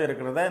கட்டளை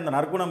இருக்கிறத, இந்த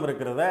நற்குணம்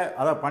இருக்கிறத,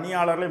 அதை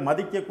பணியாளர்களை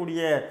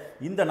மதிக்கக்கூடிய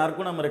இந்த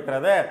நற்குணம்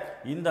இருக்கிறத,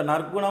 இந்த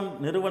நற்குணம்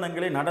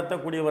நிறுவனங்களை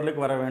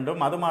நடத்தக்கூடியவர்களுக்கு வர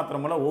வேண்டும். அது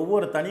மாத்திரமல்ல,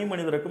 ஒவ்வொரு தனி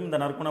மனிதருக்கும் இந்த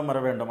நற்குணம் வர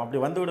வேண்டும்.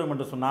 அப்படி வந்துவிடும்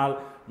என்று சொன்னால்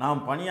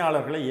நாம்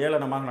பணியாளர்களை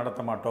ஏளனமாக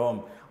நடத்த மாட்டோம்.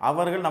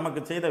 அவர்கள் நமக்கு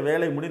செய்த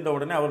வேலை முடிந்த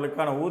உடனே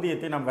அவர்களுக்கான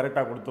ஊதியத்தை நாம்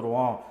கரெக்டாக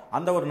கொடுத்துருவோம்.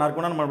 அந்த ஒரு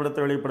நற்குணம் நம்ம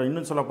இடத்துல வெளிப்படும்.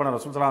 இன்னும் சொல்லப்போனால்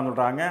ரசூல் ஸல்லல்லாஹு அலைஹி வஸல்லம்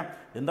சொல்கிறாங்க,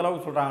 எந்த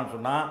அளவுக்கு சொல்கிறாங்கன்னு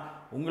சொன்னால்,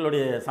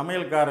 உங்களுடைய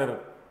சமையல்காரர்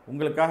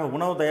உங்களுக்காக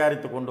உணவு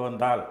தயாரித்து கொண்டு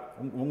வந்தால்,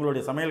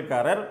 உங்களுடைய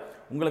சமையல்காரர்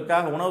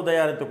உங்களுக்காக உணவு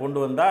தயாரித்து கொண்டு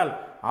வந்தால்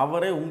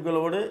அவரை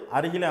உங்களோடு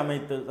அருகில்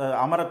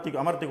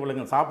அமர்த்தி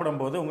கொள்ளுங்கள்.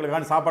 சாப்பிடும்போது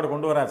உங்களுக்கான சாப்பாடு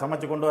கொண்டு வர்றார்,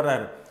 சமைச்சு கொண்டு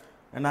வர்றாரு.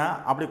 ஏன்னா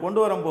அப்படி கொண்டு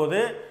வரும்போது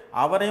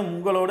அவரையும்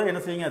உங்களோடு என்ன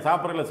செய்யுங்க,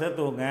 சாப்பிட்றதுல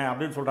சேர்த்துவோங்க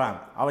அப்படின்னு சொல்கிறாங்க.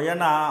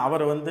 ஏன்னா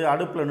அவர்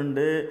அடுப்பில்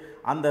நின்று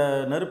அந்த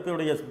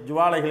நெருப்புடைய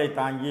ஜுவாலைகளை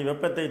தாங்கி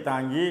வெப்பத்தை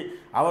தாங்கி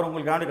அவர்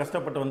உங்களுக்காண்டி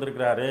கஷ்டப்பட்டு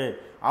வந்திருக்கிறாரு.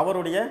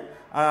 அவருடைய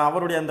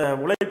அந்த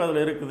உழைப்பு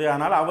அதில் இருக்குது.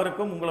 அதனால்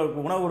அவருக்கும்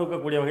உங்களுக்கு உணவு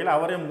கொடுக்கக்கூடிய வகையில்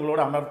அவரையும்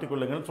உங்களோடு அமர்த்தி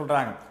கொள்ளுங்கள்னு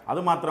சொல்கிறாங்க.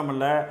 அது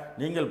மாத்திரமல்ல,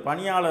 நீங்கள்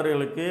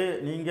பணியாளர்களுக்கு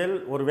நீங்கள்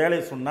ஒரு வேலை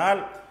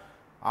சொன்னால்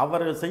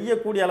அவர்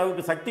செய்யக்கூடிய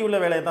அளவுக்கு சக்தி உள்ள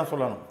வேலையை தான்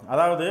சொல்லணும்.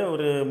 அதாவது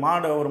ஒரு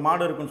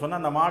மாடு இருக்குன்னு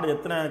சொன்னால் அந்த மாடு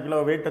எத்தனை கிலோ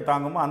வெயிட்டை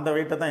தாங்குமோ அந்த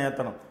வெயிட்டை தான்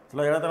ஏற்றணும்.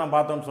 சில இடத்துல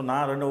பார்த்தோம்னு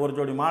சொன்னால் ஒரு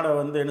ஜோடி மாடை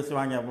என்ன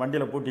செய்வாங்க,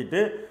 வண்டியில் பூட்டிட்டு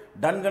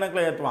டன்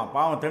கணக்கில் ஏற்றுவான்.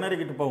 பாவம்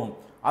திணறிக்கிட்டு போகும்.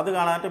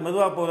 அதுக்கானாட்டு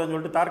மெதுவாக போகுதுன்னு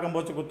சொல்லிட்டு தார்க்கம்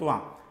போச்சு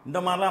குத்துவான். இந்த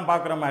மாதிரிலாம்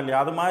பார்க்குறோமா இல்லையா?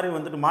 அது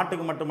மாதிரி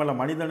மாட்டுக்கு மட்டுமல்ல,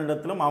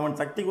 மனிதனிடத்திலும் அவன்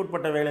சக்திக்கு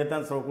உட்பட்ட வேலையை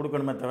தான்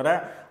கொடுக்கணுமே தவிர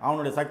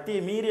அவனுடைய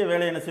சக்தியை மீறிய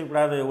வேலையை என்ன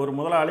செய்யக்கூடாது, ஒரு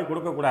முதலாளி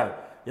கொடுக்கக்கூடாது.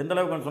 எந்த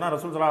அளவுக்குன்னு சொன்னால்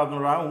ரசூல் ஸல்லல்லாஹு அலைஹி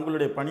வஸல்லம்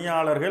உங்களுடைய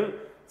பணியாளர்கள்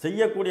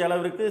செய்யக்கூடிய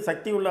அளவிற்கு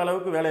சக்தி உள்ள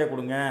அளவுக்கு வேலையை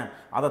கொடுங்க.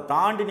 அதை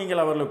தாண்டி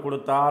நீங்கள் அவர்களுக்கு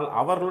கொடுத்தால்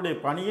அவர்களுடைய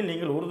பணியில்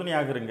நீங்கள்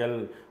உறுதுணையாகிறீர்கள்.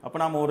 அப்போ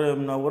நாம்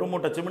ஒரு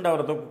மூட்டை சிமெண்ட்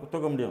அவரை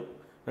தூக்க முடியும்,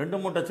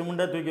 2 மூட்டை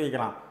சிமெண்டை தூக்கி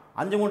வைக்கலாம்.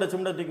 5 மூட்டை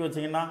சிமெண்டை தூக்கி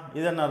வச்சிங்கன்னா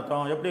இது என்ன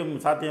அர்த்தம், எப்படி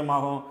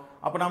சாத்தியமாகும்?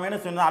 அப்போ நம்ம என்ன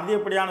சொன்னால்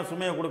அதிகப்படியான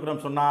சுமையை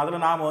கொடுக்குறோம்னு சொன்னால்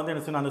அதில் நாம்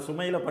என்ன செய்யணும், அந்த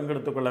சுமையில்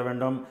பங்கெடுத்து கொள்ள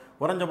வேண்டும்.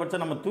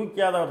 குறைஞ்சபட்சம் நம்ம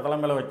தூக்கியாத ஒரு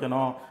தலைமையில்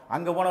வைக்கணும்,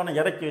 அங்கே போனவனை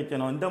இறக்கி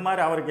வைக்கணும். இந்த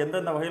மாதிரி அவருக்கு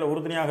எந்தெந்த வகையில்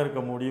உறுதுணையாக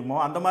இருக்க முடியுமோ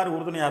அந்த மாதிரி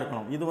உறுதுணையாக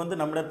இருக்கணும். இது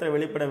நம்மிடத்தில்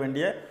வெளிப்பட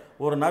வேண்டிய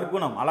ஒரு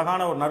நற்குணம்,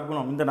 அழகான ஒரு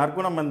நற்குணம். இந்த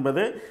நற்குணம்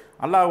என்பது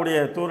அல்லாஹ்வுடைய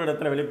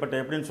தூரிடத்தில் வெளிப்பட்ட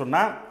எப்படின்னு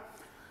சொன்னால்,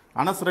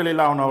 அனஸ்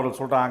ரலியல்லாஹு அன்ஹு அவர்கள்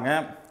சொல்கிறாங்க,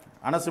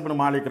 அனஸ் இப்னு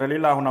மாலிக்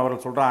ரலியல்லாஹு அன்ஹு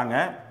அவர்கள் சொல்கிறாங்க,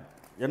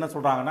 என்ன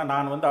சொல்கிறாங்கன்னா,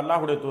 நான்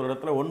அல்லாஹ்வுடைய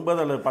தூரிடத்தில்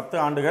 9 அல்லது 10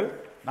 ஆண்டுகள்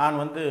நான்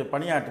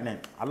பணியாற்றினேன்.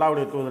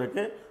 அல்லாஹ்வுடைய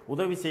தூதருக்கு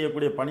உதவி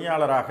செய்யக்கூடிய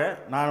பணியாளராக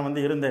நான்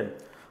இருந்தேன்.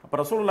 அப்போ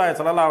ரசூலுல்லாஹி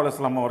ஸல்லல்லாஹு அலைஹி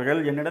வஸல்லம் அவர்கள்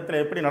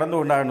என்னிடத்தில் எப்படி நடந்து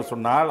கொண்டார்னு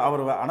சொன்னால்,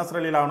 அவர் அனஸ்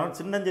ரலியல்லாஹு அன்ஹு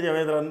சின்னஞ்சிறிய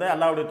வயதிலிருந்தே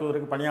அல்லாஹ்வுடைய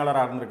தூதருக்கு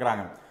பணியாளராக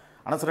இருந்திருக்கிறாங்க.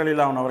 அனஸ்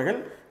ரலியல்லாஹு அன்ஹு அவர்கள்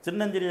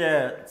சின்னஞ்சிறிய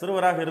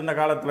சிறுவராக இருந்த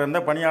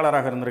காலத்திலிருந்தே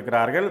பணியாளராக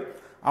இருந்திருக்கிறார்கள்.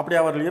 அப்படி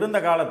அவர்கள் இருந்த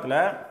காலத்தில்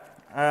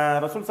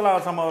ரசூல் ஸல்லல்லாஹு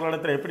அலைஹி வஸல்லம்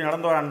அவர்களிடத்தில் எப்படி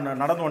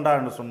நடந்து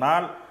கொண்டார் என்று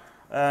சொன்னால்,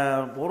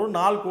 ஒரு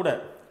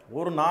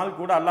நாள்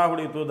கூட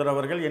அல்லாஹ்வுடைய தூதர்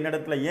அவர்கள்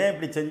என்னிடத்தில் ஏன்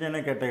இப்படி செஞ்சேன்னு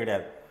கேட்டே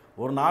கிடையாது.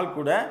 ஒரு நாள்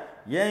கூட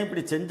ஏன்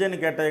இப்படி செஞ்சேன்னு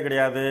கேட்டே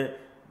கிடையாது.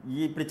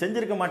 இப்படி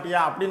செஞ்சிருக்க மாட்டியா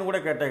அப்படின்னு கூட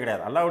கேட்டே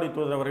கிடையாது. அல்லாஹ்வுடைய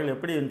தூதர் அவர்கள்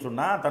எப்படின்னு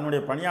சொன்னால்,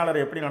 தன்னுடைய பணியாளரை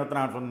எப்படி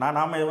நடத்தினான்னு சொன்னால்,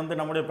 நாம்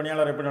நம்முடைய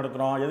பணியாளரை எப்படி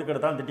நடத்துகிறோம், எதுக்கு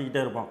எடுத்தாலும்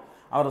திட்டிக்கிட்டே இருப்போம்.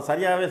 அவர்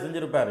சரியாகவே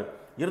செஞ்சுருப்பார்.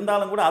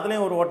 இருந்தாலும் கூட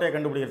அதுலேயும் ஒரு ஓட்டையை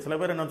கண்டுபிடிக்கிறார். சில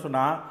பேர் என்னன்னு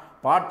சொன்னால்,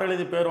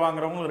 பாட்டெழுதி பேர்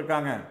வாங்குறவங்களும்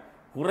இருக்காங்க,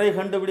 குறை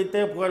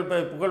கண்டுபிடித்தே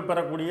புகழ்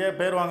பெறக்கூடிய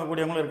பேர்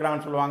வாங்கக்கூடியவங்களும்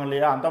இருக்கிறாங்கன்னு சொல்லுவாங்க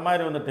இல்லையா? அந்த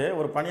மாதிரி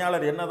ஒரு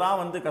பணியாளர்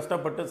என்னதான்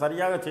கஷ்டப்பட்டு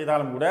சரியாக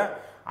செய்தாலும் கூட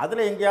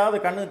அதில் எங்கேயாவது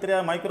கண்ணுக்கு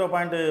தெரியாத மைக்ரோ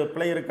பாயிண்ட்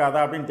பிழை இருக்காதா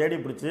அப்படின்னு தேடி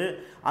பிடிச்சி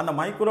அந்த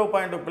மைக்ரோ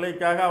பாயிண்ட்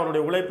பிழைக்காக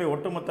அவருடைய உழைப்பை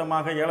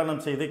ஒட்டுமொத்தமாக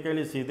ஏளனம் செய்து,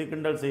 கேலி செய்து,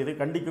 கிண்டல் செய்து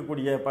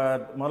கண்டிக்கக்கூடிய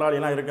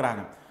முதலாளியெல்லாம்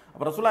இருக்கிறாங்க.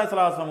 அப்போ ரசூலுல்லாஹி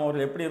ஸல்லல்லாஹு அலைஹி வஸல்லம்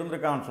அவர்கள் எப்படி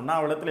இருந்திருக்காங்கன்னு சொன்னால்,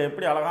 அவரிடத்தில்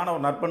எப்படி அழகான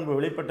ஒரு நற்பண்பு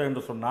வெளிப்பட்டு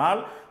என்று சொன்னால்,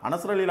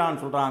 அனஸ் ரலியல்லாஹு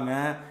அன்ஹு சொல்கிறாங்க,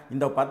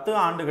 இந்த 10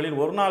 ஆண்டுகளில்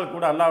ஒரு நாள்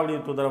கூட அல்லாஹ்வுடைய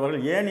தூதர்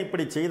அவர்கள் ஏன்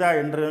இப்படி செய்தா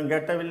என்று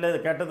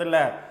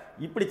கேட்டதில்லை,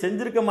 இப்படி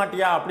செஞ்சிருக்க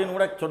மாட்டியா அப்படின்னு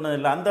கூட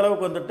சொன்னதில்லை. அந்த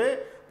அளவுக்கு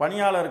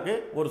பணியாளருக்கு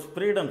ஒரு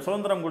ஃப்ரீடம்,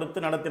 சுதந்திரம் கொடுத்து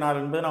நடத்தினார்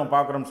என்பதை நம்ம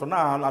பார்க்குறோம்னு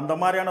சொன்னால், அந்த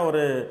மாதிரியான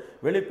ஒரு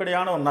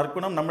வெளிப்படையான ஒரு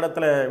நற்குணம்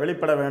நம்மிடத்தில்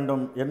வெளிப்பட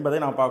வேண்டும் என்பதை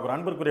நாம் பார்க்குறோம்.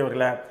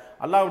 அன்பிற்குரியவர்களே,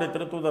 அல்லாஹ்வுடைய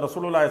திருத்தூதர்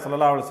ரசூலுல்லாஹி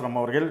ஸல்லல்லாஹு அலைஹி வஸல்லம்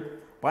அவர்கள்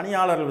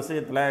பணியாளர்கள்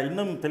விஷயத்தில்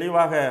இன்னும்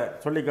தெளிவாக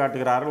சொல்லி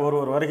காட்டுகிறார்கள்.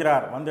 ஒருவர்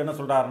வருகிறார், என்ன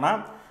சொல்கிறாருன்னா,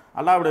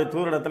 அல்லாஹ்வுடைய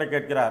தூதரிடத்தில்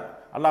கேட்கிறார்,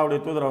 அல்லாஹ்வுடைய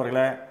தூதர்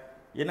அவர்களே,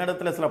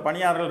 என்னிடத்தில் சில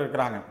பணியாளர்கள்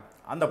இருக்கிறாங்க,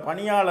 அந்த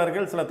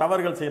பணியாளர்கள் சில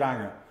தவறுகள்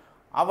செய்கிறாங்க,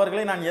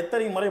 அவர்களை நான்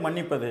எத்தனை முறை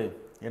மன்னிப்பது?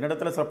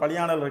 என்னிடத்தில் சில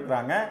பணியாளர்கள்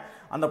இருக்கிறாங்க,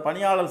 அந்த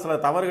பணியாளர் சில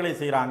தவறுகளை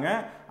செய்கிறாங்க,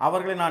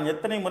 அவர்களை நான்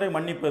எத்தனை முறை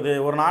மன்னிப்பது?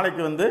 ஒரு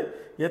நாளைக்கு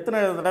எத்தனை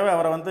தடவை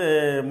அவரை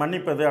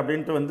மன்னிப்பது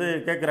அப்படின்ட்டு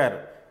கேட்குறாரு.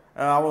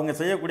 அவங்க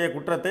செய்யக்கூடிய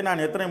குற்றத்தை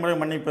நான் எத்தனை முறை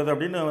மன்னிப்பது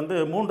அப்படின்னு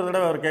 3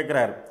 தடவை அவர்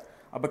கேட்குறாரு.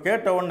 அப்போ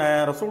கேட்ட உடனே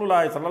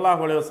ரசூலுல்லாஹி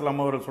ஸல்லல்லாஹு அலைஹி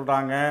வஸல்லம் அவர்கள்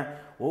சொல்கிறாங்க,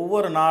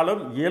 ஒவ்வொரு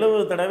நாளும்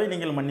 70 தடவை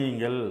நீங்கள்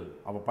மன்னியுங்கள்.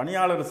 அப்போ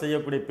பணியாளர்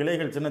செய்யக்கூடிய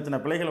பிழைகள், சின்ன சின்ன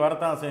பிழைகள்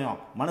வரத்தான் செய்யும்,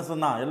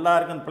 மனுஷன்தான்,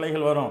 எல்லாருக்கும்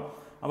பிழைகள் வரும்.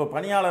 அப்போ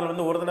பணியாளர்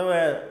ஒரு தடவை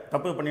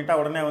தப்பு பண்ணிட்டா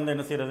உடனே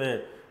என்ன செய்கிறது,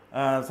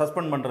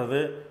 சஸ்பெண்ட் பண்ணுறது,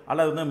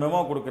 அல்லது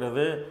மெமோ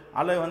கொடுக்கறது,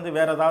 அல்லது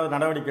வேறு ஏதாவது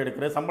நடவடிக்கை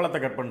எடுக்கிறது, சம்பளத்தை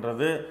கட்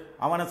பண்ணுறது,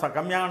 அவனை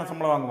கம்மியான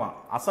சம்பளம் வாங்குவான்.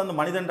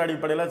 மனிதன்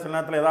அடிப்படையில் சில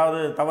நேரத்தில் ஏதாவது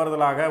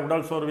தவறுதலாக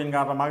உடல் சோர்வின்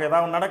காரணமாக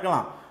ஏதாவது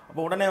நடக்கலாம்.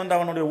 அப்போ உடனே வந்து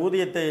அவனுடைய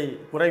ஊதியத்தை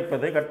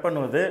குறைப்பது, கட்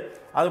பண்ணுவது,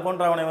 அது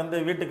போன்று அவனை வந்து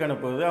வீட்டுக்கு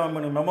அனுப்புவது,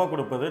 அவனுக்கு மெமோ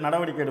கொடுப்பது,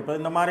 நடவடிக்கை எடுப்பது,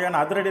 இந்த மாதிரியான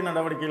அதிரடி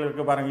நடவடிக்கைகள்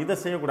இருக்குது பாருங்கள். இதை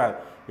செய்யக்கூடாது.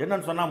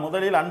 என்னன்னு சொன்னால்,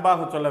 முதலில்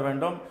அன்பாக சொல்ல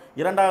வேண்டும்.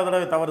 இரண்டாவது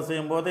தடவை தவறு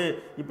செய்யும்போது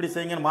இப்படி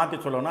செய்யுங்கன்னு மாற்றி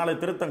சொல்லணும்,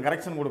 அல்லது திருத்தம்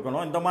கரெக்ஷன்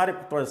கொடுக்கணும். இந்த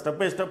மாதிரி ஸ்டெப்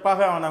பை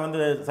ஸ்டெப்பாக அவனை வந்து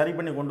சரி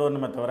பண்ணி கொண்டு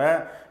வரணுமே தவிர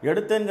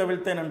எடுத்தேன்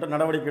கவிழ்த்தேன் என்று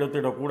நடவடிக்கை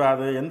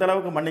எடுத்துவிடக்கூடாது. எந்த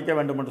அளவுக்கு மன்னிக்க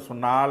வேண்டும் என்று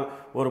சொன்னால்,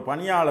 ஒரு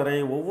பணியாளரை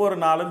ஒவ்வொரு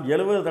நாளும்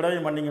 70 தடவை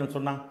மன்னிங்கன்னு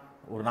சொன்னான்.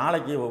 ஒரு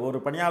நாளைக்கு ஒரு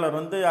பணியாளர்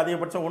வந்து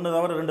அதிகபட்சம் 1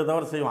 தவறு 2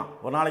 தவறு செய்வான்.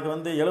 ஒரு நாளைக்கு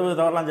வந்து 70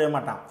 தவறுலாம் செய்ய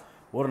மாட்டான்.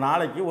 ஒரு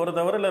நாளைக்கு 1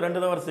 தவறு இல்லை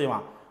 2 தவறு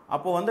செய்வான்.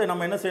 அப்போ வந்து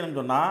நம்ம என்ன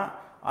செய்யணும்னு சொன்னால்,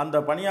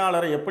 அந்த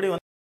பணியாளரை எப்படி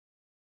வந்து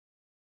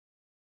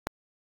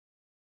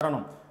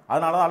வரணும்.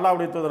 அதனால தான்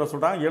அல்லாஹ்வுடைய தூதர்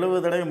சொல்கிறாங்க 70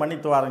 தடவை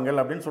மன்னித்து வாருங்கள்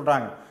அப்படின்னு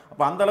சொல்கிறாங்க.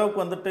 அப்போ அந்தளவுக்கு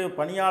வந்துட்டு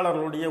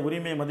பணியாளர்களுடைய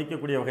உரிமையை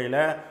மதிக்கக்கூடிய வகையில்,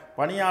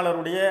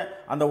 பணியாளருடைய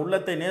அந்த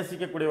உள்ளத்தை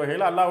நேசிக்கக்கூடிய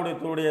வகையில் அல்லாஹ்வுடைய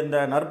தூதருடைய இந்த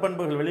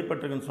நற்பண்புகள்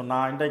வெளிப்பட்டிருக்குன்னு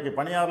சொன்னால், இன்றைக்கு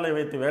பணியாளர்களை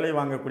வைத்து வேலை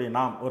வாங்கக்கூடிய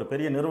நாம், ஒரு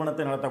பெரிய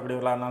நிறுவனத்தை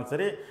நடத்தக்கூடியவர்களாக இருந்தாலும்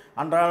சரி,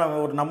 அன்றாட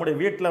ஒரு நம்முடைய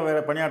வீட்டில்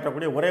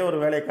பணியாற்றக்கூடிய ஒரே ஒரு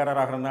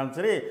வேலைக்காரராக இருந்தாலும்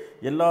சரி,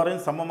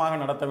 எல்லோரையும் சமமாக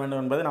நடத்த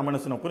வேண்டும் என்பதை நம்ம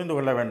என்ன புரிந்து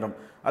கொள்ள வேண்டும்.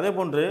 அதே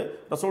போன்று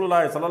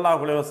ரசூலுல்லாஹி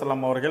ஸல்லல்லாஹு அலைஹி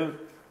வஸல்லம் அவர்கள்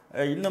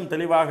இன்னும்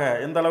தெளிவாக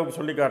எந்த அளவுக்கு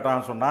சொல்லி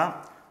காட்டுறாங்கன்னு சொன்னால்,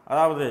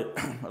 அதாவது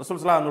ரசூல்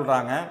ஸல்லல்லாஹு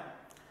சொல்கிறாங்க,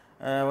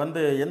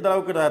 வந்து எந்த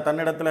அளவுக்கு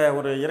தன்னிடத்தில்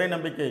ஒரு இறை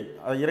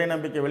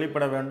நம்பிக்கை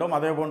வெளிப்பட வேண்டும்,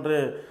 அதே போன்று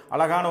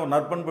அழகான ஒரு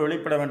நற்பண்பு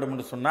வெளிப்பட வேண்டும்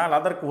என்று சொன்னால்,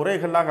 அதற்கு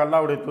உரைகளாக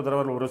அல்லாஹ்வுடைய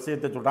தூதரவர் ஒரு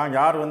விஷயத்தை சொல்கிறாங்க.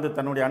 யார் வந்து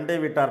தன்னுடைய அண்டை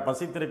வீட்டார்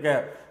பசித்திருக்க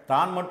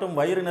தான் மட்டும்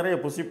வயிறு நிறைய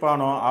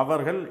புசிப்பானோ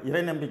அவர்கள்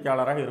இறை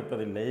நம்பிக்கையாளராக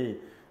இருப்பதில்லை.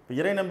 இப்போ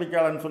இறை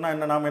நம்பிக்கையாளர்னு சொன்னால்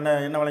என்ன, நாம்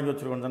என்ன வழங்கி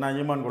வச்சுருக்கோம்னு சொன்னால்,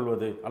 ஈமான்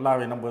கொள்வது,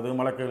 அல்லாஹ்வை நம்புவது,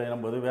 மலக்குகளை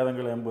நம்புவது,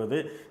 வேதங்களை நம்புவது,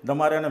 இந்த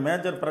மாதிரியான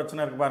மேஜர்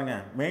பிரச்சனை இருக்குது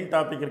பாருங்கள். மெயின்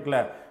டாபிக்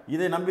இருக்குல்ல,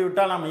 இதை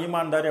நம்பிவிட்டால் நம்ம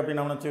ஈமான்தாரி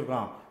அப்படின்னு நம்ம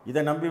நினச்சிருக்கோம்.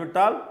 இதை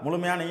நம்பிவிட்டால்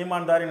முழுமையான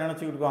ஈமான்தாரி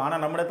நினச்சிக்கிட்டு இருக்கோம்.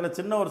 ஆனால் நம்ம இடத்துல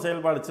சின்ன ஒரு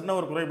செயல்பாடு, சின்ன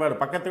ஒரு குறைபாடு,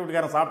 பக்கத்து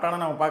வீட்டுக்காரன்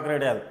சாப்பிட்டானா நம்ம பார்க்குற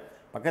கிடையாது.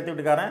 பக்கத்து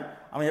வீட்டுக்காரன்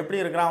அவன்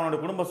எப்படி இருக்கிறான்,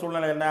 அவனுடைய குடும்ப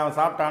சூழ்நிலை என்ன, அவன்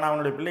சாப்பிட்டானா,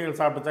 அவனுடைய பிள்ளைகள்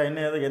சாப்பிட்டுச்சா,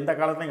 என்ன ஏது, எந்த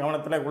காலத்தையும்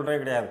கவனத்தில் கொள்றே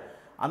கிடையாது.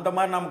 அந்த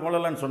மாதிரி நம்ம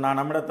கொள்ளலைன்னு சொன்னால்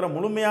நம்மிடத்தில்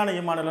முழுமையான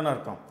ஈமான் இல்லைன்னு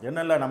அர்த்தம்.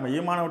 என்ன இல்லை, நம்ம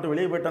ஈமானை விட்டு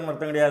வெளியே போயிட்டோன்னு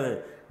அர்த்தம் கிடையாது.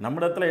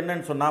 நம்மிடத்தில்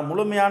என்னன்னு சொன்னால்,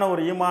 முழுமையான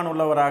ஒரு ஈமான்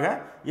உள்ளவராக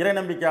இறை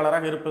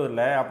நம்பிக்கையாளராக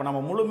இருப்பதில்லை. அப்போ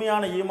நம்ம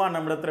முழுமையான ஈமான்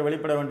நம்மிடத்தில்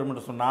வெளிப்பட வேண்டும்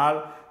என்று சொன்னால்,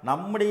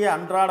 நம்முடைய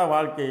அன்றாட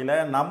வாழ்க்கையில்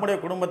நம்முடைய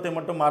குடும்பத்தை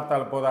மட்டும்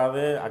பார்த்தால்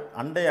போதாது,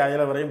 அண்டை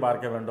அயலவரையும்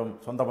பார்க்க வேண்டும்.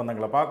 சொந்த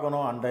பந்தங்களை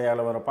பார்க்கணும், அண்டை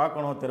அயலவரை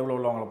பார்க்கணும், தெருவில்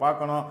உள்ளவங்களை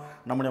பார்க்கணும்,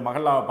 நம்முடைய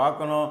மகளாவை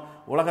பார்க்கணும்,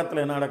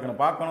 உலகத்தில் என்ன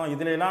நடக்குன்னு பார்க்கணும்.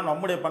 இதிலெல்லாம்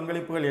நம்முடைய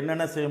பங்களிப்புகள்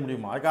என்னென்ன செய்ய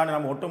முடியுமோ, அதுக்காக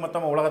நம்ம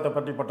ஒட்டுமொத்தமாக உலகத்தை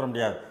பற்றி பற்ற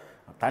முடியாது.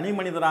 தனி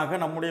மனிதனாக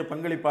நம்முடைய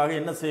பங்களிப்பாக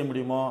என்ன செய்ய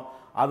முடியுமோ,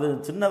 அது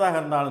சின்னதாக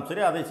இருந்தாலும்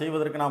சரி, அதை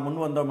செய்வதற்கு நாம் முன்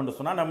வந்தோம் என்று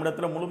சொன்னால்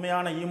நம்மிடத்தில்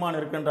முழுமையான ஈமான்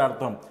இருக்குன்ற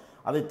அர்த்தம்.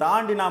 அதை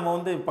தாண்டி நாம்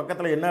வந்து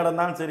பக்கத்தில் என்ன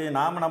இருந்தாலும் சரி,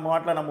 நம்ம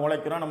வாட்டில் நம்ம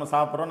உழைக்கிறோம், நம்ம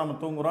சாப்பிட்றோம், நம்ம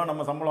தூங்குகிறோம்,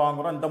 நம்ம சம்பளம்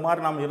வாங்குகிறோம், இந்த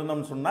மாதிரி நாம்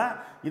இருந்தோம்னு சொன்னால்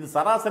இது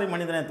சராசரி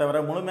மனிதனை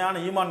தவிர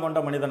முழுமையான ஈமான்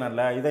கொண்ட மனிதன்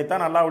அல்ல.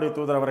 இதைத்தான் அல்லாஹ்வுடைய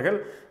தூதர் அவர்கள்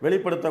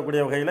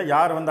வெளிப்படுத்தக்கூடிய வகையில்,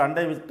 யார் வந்து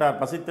அண்டை வீட்டார்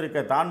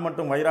பசித்திருக்க தான்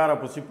மட்டும் வயிறார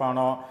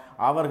புசிப்பானோ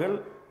அவர்கள்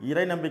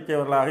இறை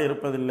நம்பிக்கையவர்களாக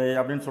இருப்பதில்லை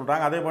அப்படின்னு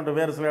சொல்கிறாங்க. அதே போன்று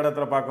வேறு சில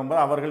இடத்துல பார்க்கும்போது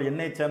அவர்கள்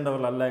என்னை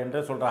சேர்ந்தவர்கள் அல்ல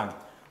என்றே சொல்கிறாங்க.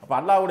 அப்போ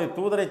அல்லாஹ்வுடைய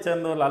தூதரை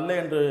சேர்ந்தவர்கள் அல்ல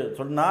என்று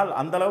சொன்னால்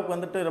அந்த அளவுக்கு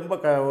வந்துட்டு ரொம்ப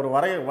ஒரு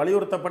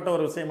வலியுறுத்தப்பட்ட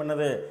ஒரு விஷயம்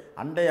என்னது,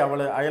 அண்டை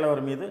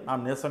அயலவர் மீது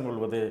நாம் நேசம்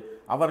கொள்வது,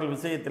 அவர்கள்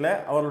விஷயத்தில்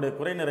அவர்களுடைய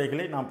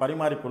குறைநிறைகளை நாம்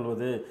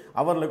பரிமாறிக்கொள்வது,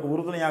 அவர்களுக்கு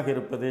உறுதுணையாக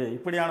இருப்பது,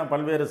 இப்படியான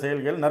பல்வேறு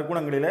செயல்கள்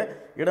நற்குணங்களிலே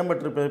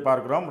இடம்பெற்றிருப்பதை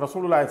பார்க்கிறோம்.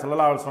 ரசூலுல்லாஹி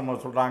ஸல்லல்லாஹு அலைஹி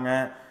வஸல்லம் சொல்கிறாங்க,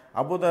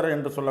 அபூதர்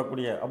என்று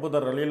சொல்லக்கூடிய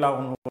அபூதர் ரலியல்லாஹு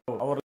அன்ஹு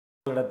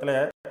அவர்களிடத்தில்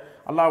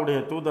அல்லாஹ்வுடைய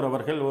தூதர்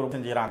அவர்கள் ஒரு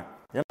செஞ்சுறாங்க.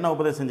 என்ன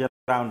உபதேசம்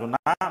செஞ்சுறாங்கன்னு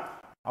சொன்னால்,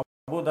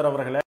 அபூதர்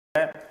அவர்களை,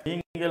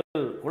 நீங்கள்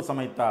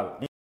சமைத்தால்,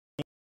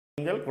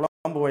 நீங்கள்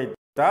குழம்பு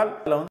வைத்தால்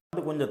அதில்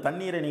வந்து கொஞ்சம்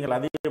தண்ணீரை நீங்கள்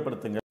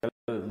அதிகப்படுத்துங்கள்.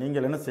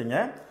 நீங்கள் என்ன செய்யுங்க,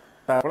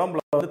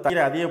 குழம்புல வந்து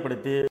தண்ணீரை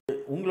அதிகப்படுத்தி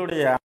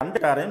உங்களுடைய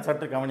அண்டைக்காரையும்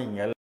சற்று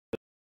கவனிங்கள்.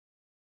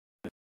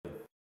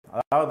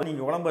 அதாவது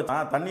நீங்கள் குழம்பு வச்சா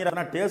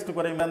தண்ணீரை டேஸ்ட்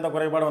குறையுமே, அந்த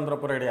குறைபாடு வந்துட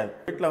போகிற கிடையாது.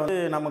 வீட்டில் வந்து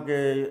நமக்கு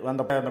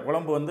அந்த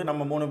குழம்பு வந்து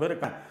நம்ம 3 பேர்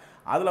இருக்கேன்,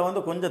 அதில்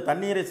வந்து கொஞ்சம்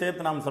தண்ணீரை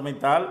சேர்த்து நாம்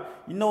சமைத்தால்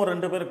இன்னும்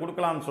 2 பேர்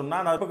கொடுக்கலாம்னு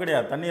சொன்னால் தப்பு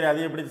கிடையாது. தண்ணீரை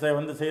அதிகப்படுத்தி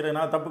வந்து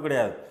செய்கிறதுனால தப்பு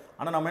கிடையாது.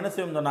 ஆனால் நம்ம என்ன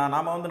செய்யணும் சொன்னால்,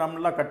 நாம் வந்து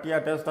நம்மளா கட்டியாக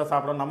டேஸ்ட்டாக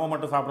சாப்பிடணும், நம்ம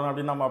மட்டும் சாப்பிடணும்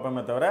அப்படின்னு நம்ம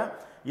பார்ப்போமே தவிர,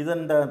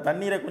 இந்த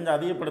தண்ணீரை கொஞ்சம்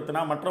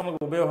அதிகப்படுத்தினா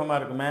மற்றவங்களுக்கு உபயோகமாக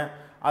இருக்குமே,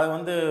 அது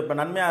வந்து இப்போ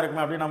நன்மையாக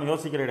இருக்குமே அப்படின்னு நம்ம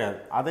யோசிக்கிற கிடையாது.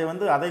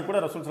 அதை கூட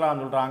ரசூல் ஸல்லல்லாஹு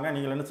அலைஹி வஸல்லம் சொல்கிறாங்க,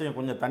 நீங்கள் என்ன செய்யும்,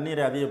 கொஞ்சம்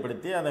தண்ணீரை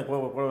அதிகப்படுத்தி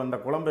அந்த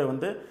குழம்பை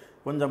வந்து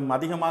கொஞ்சம்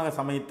அதிகமாக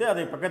சமைத்து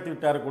அதை பக்கத்து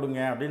வீட்டார் கொடுங்க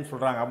அப்படின்னு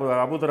சொல்கிறாங்க.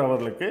 அபூதர்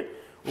அவர்களுக்கு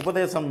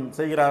உபதேசம்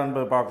செய்கிறார்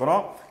என்பதை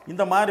பார்க்குறோம்.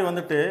 இந்த மாதிரி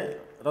வந்துட்டு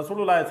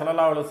ரசூலுல்லாஹி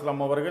ஸல்லல்லாஹு அலைஹி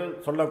வஸல்லம் அவர்கள்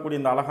சொல்லக்கூடிய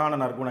இந்த அழகான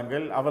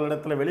நற்குணங்கள்,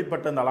 அவர்களிடத்தில்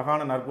வெளிப்பட்ட இந்த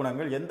அழகான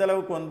நற்குணங்கள் எந்த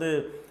அளவுக்கு வந்து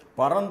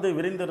பறந்து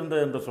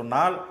விரிந்திருந்தது என்று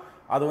சொன்னால்,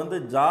 அது வந்து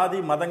ஜாதி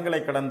மதங்களை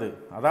கடந்து,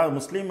 அதாவது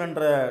முஸ்லீம்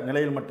என்ற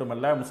நிலையில்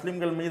மட்டுமல்ல,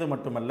 முஸ்லீம்கள் மீது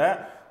மட்டுமல்ல,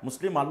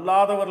 முஸ்லீம்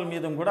அல்லாதவர்கள்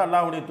மீதும் கூட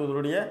அல்லாஹ்வுடைய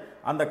தூதருடைய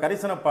அந்த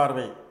கரிசன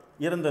பார்வை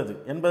இருந்தது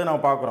என்பதை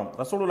நாம் பார்க்குறோம்.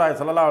 ரசூலுல்லாஹி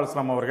ஸல்லல்லாஹு அலைஹி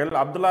வஸல்லம் அவர்கள்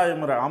அப்துல்லா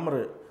இப்னு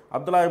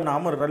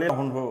அம்ர்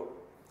ரலியல்லாஹு அன்ஹு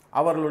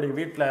அவர்களுடைய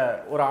வீட்டில்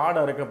ஒரு ஆடு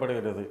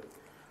அறுக்கப்படுகிறது.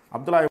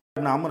 அப்துல்லா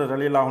இப்னு அம்ர்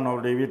ரலியல்லாஹு அன்ஹு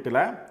அவருடைய வீட்டில்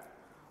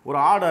ஒரு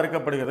ஆடு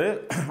அறுக்கப்படுகிறது.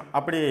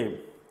 அப்படி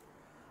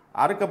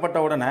அறுக்கப்பட்ட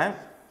உடனே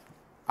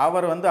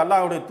அவர் வந்து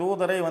அல்லாஹ்வுடைய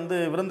தூதரை வந்து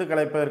விருந்து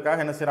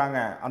கலைப்பதற்காக என்ன செய்கிறாங்க,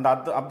 அந்த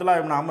அப்துல்லா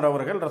இப்னு அம்ர்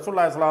அவர்கள்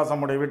ரசூலுல்லாஹி ஸல்லல்லாஹு அலைஹி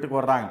வஸல்லம் வீட்டுக்கு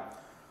வர்றாங்க.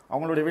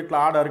 அவங்களுடைய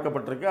வீட்டில் ஆடு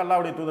அறுக்கப்பட்டிருக்கு.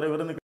 அல்லாஹ்வுடைய தூதரை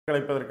விருந்து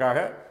கலைப்பதற்காக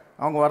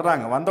அவங்க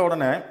வர்றாங்க. வந்த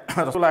உடனே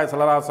ரசூலுல்லாஹி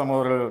ஸல்லல்லாஹு அலைஹி வஸல்லம்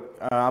அவர்கள்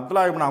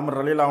அப்துல்லா இப்னு அம்ர்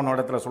ரலியல்லாஹு அன்ஹு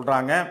இடத்துல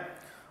சொல்கிறாங்க,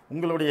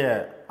 உங்களுடைய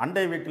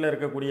அண்டை வீட்டில்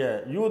இருக்கக்கூடிய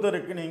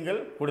யூதருக்கு நீங்கள்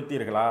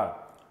கொடுத்தீர்களா?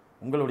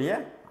 உங்களுடைய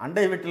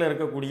அண்டை வீட்டில்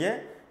இருக்கக்கூடிய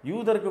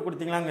யூதருக்கு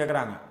கொடுத்தீங்களான்னு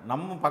கேட்குறாங்க.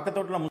 நம்ம பக்கத்து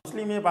வீட்டில்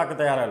முஸ்லீமே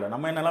பார்க்க தயாராக இல்லை.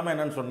 நம்ம நிலைமை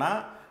என்னன்னு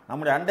சொன்னால்,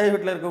 நம்முடைய அண்டை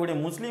வீட்டில் இருக்கக்கூடிய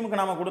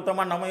முஸ்லீமுக்கு நம்ம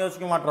கொடுத்தோமான்னு நம்ம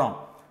யோசிக்க மாட்டோம்.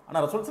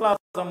 ஆனால் ரசூல் ஸல்லல்லாஹு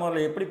அலைஹி வஸல்லம்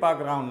அவர்கள் எப்படி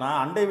பார்க்குறாங்கன்னா,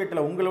 அண்டை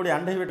வீட்டில் உங்களுடைய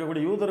அண்டை வீட்டில்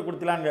கூடிய யூதர்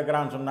கொடுத்தலான்னு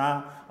கேட்குறான்னு சொன்னால்,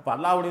 அப்போ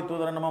அல்லாஹ்வுடைய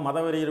தூதர் நம்ம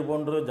மதவெறியர்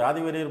போன்று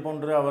ஜாதி வெறியர்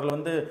போன்று அவர்கள்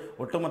வந்து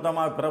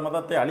ஒட்டுமொத்தமாக பிற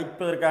மதத்தை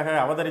அழிப்பதற்காக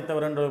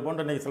அவதரித்தவர் என்று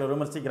போன்று இன்றைக்கு சிலர்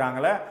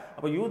விமர்சிக்கிறாங்களே.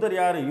 அப்போ யூதர்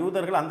யார்?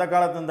 யூதர்கள் அந்த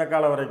காலத்து இந்த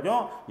காலம்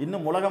வரைக்கும்,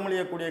 இன்னும் உலகம்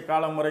அழியக்கூடிய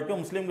காலம்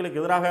வரைக்கும்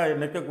முஸ்லீம்களுக்கு எதிராக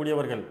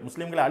நிற்கக்கூடியவர்கள்,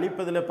 முஸ்லீம்களை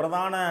அழிப்பதில்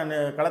பிரதான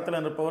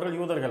களத்தில்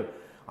நிற்பவர்கள் யூதர்கள்.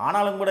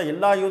 ஆனாலும் கூட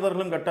எல்லா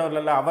யூதர்களும் கெட்டவர்கள்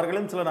அல்ல,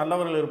 அவர்களும் சில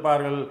நல்லவர்கள்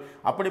இருப்பார்கள்.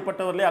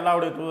 அப்படிப்பட்டவர்களே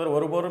அல்லாஹ்வுடைய தூதர்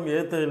ஒருபோதும்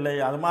எதிர்த்ததில்லை.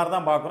 அது மாதிரி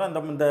தான் பார்க்குறோம்.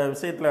 இந்த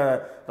விஷயத்தில்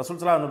ரசூல்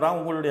ஸல்லல்லாஹு அலைஹி வஸல்லம்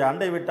உங்களுடைய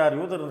அண்டை வீட்டார்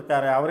யூதர்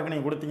இருக்காரு, அவருக்கு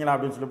நீங்கள் கொடுத்தீங்களா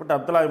அப்படின்னு சொல்லிவிட்டு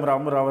அப்துல்லா இப்னு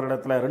அம்ர்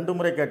அவரிடத்துல 2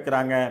 முறை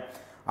கேட்குறாங்க.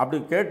 அப்படி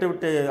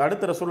கேட்டுவிட்டு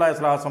அடுத்து ரசூலுல்லாஹி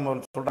ஸல்லல்லாஹு அலைஹி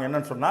வஸல்லம் சொல்கிறாங்க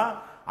என்னன்னு சொன்னால்,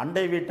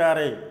 அண்டை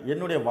வீட்டாரை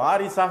என்னுடைய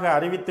வாரிசாக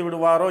அறிவித்து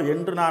விடுவாரோ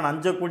என்று நான்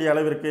அஞ்சக்கூடிய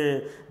அளவிற்கு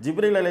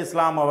ஜிப்ரீல்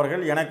அலைஹிஸ்ஸலாம்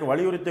அவர்கள் எனக்கு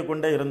வலியுறுத்தி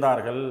கொண்டே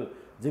இருந்தார்கள்.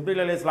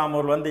 ஜிப்ரீல் அலைஹிஸ்ஸலாம்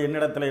அவர்கள் வந்து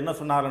என்னிடத்தில் என்ன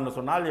சொன்னார் என்று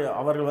சொன்னால்,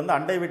 அவர்கள் வந்து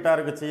அண்டை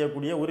வீட்டாருக்கு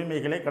செய்யக்கூடிய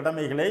உரிமைகளை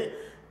கடமைகளை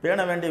பேண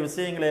வேண்டிய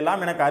விஷயங்களை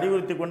எல்லாம் எனக்கு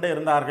அறிவுறுத்தி கொண்டே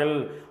இருந்தார்கள்.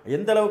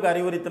 எந்த அளவுக்கு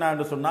அறிவுறுத்தினார்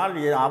என்று சொன்னால்,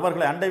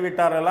 அவர்களை அண்டை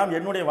வீட்டாரெல்லாம்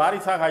என்னுடைய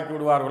வாரிசாக ஆக்கி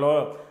விடுவார்களோ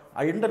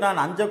என்று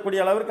நான் அஞ்சக்கூடிய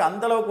அளவிற்கு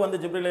அந்த அளவுக்கு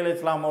வந்து ஜிப்ரீல்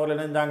அலைஹிஸ்ஸலாம் அவர்கள்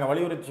நினைஞ்சாங்க,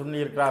 வலியுறுத்தி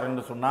சொல்லியிருக்கிறார்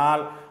என்று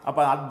சொன்னால்,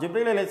 அப்போ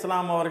ஜிப்ரீல்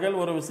அலைஹிஸ்ஸலாம் அவர்கள்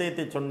ஒரு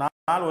விஷயத்தை சொன்னால்,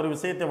 ஒரு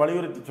விஷயத்தை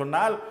வலியுறுத்தி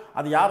சொன்னால்,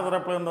 அது யார்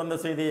தரப்பிலிருந்து வந்த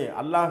செய்தி?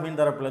 அல்லாஹ்வின்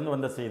தரப்பிலிருந்து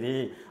வந்த செய்தி.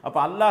 அப்போ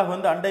அல்லாஹ்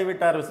வந்து அண்டை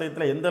வீட்டார்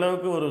விஷயத்தில் எந்த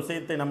அளவுக்கு ஒரு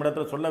விஷயத்தை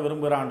நம்மிடத்தில் சொல்ல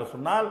விரும்புகிறான் என்று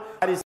சொன்னால்,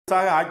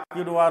 வாரிசாக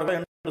ஆக்கிவிடுவார்கள்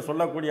என்று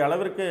சொல்லக்கூடிய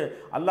அளவிற்கு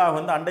அல்லாஹ்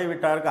வந்து அண்டை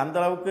வீட்டாருக்கு அந்த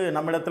அளவுக்கு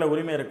நம்மிடத்தில்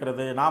உரிமை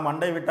இருக்கிறது. நாம்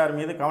அண்டை வீட்டார்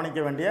மீது கவனிக்க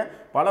வேண்டிய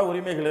பல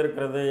உரிமைகள்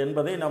இருக்கிறது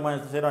என்பதை நம்ம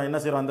என்ன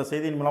செய்கிறோம், அந்த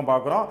செய்தியின் மூலம்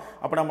பார்க்குறோம்.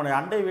 அப்போ நம்முடைய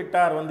அண்டை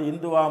வீட்டார் வந்து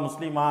இந்துவா,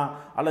 முஸ்லீமா,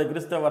 அல்லது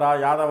கிறிஸ்தவரா,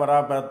 யாதவரா,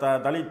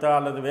 தலித்தா,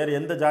 அல்லது வேறு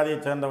எந்த ஜாதியை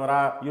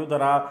சேர்ந்தவரா,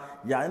 யூதரா,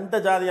 எந்த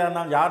ஜாதியாக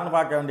இருந்தாலும் யாருன்னு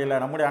பார்க்க வேண்டியதில்லை.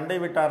 நம்முடைய அண்டை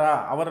வீட்டாரா,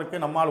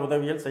 அவருக்கு நம்மால்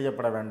உதவிகள்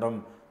செய்யப்பட வேண்டும்,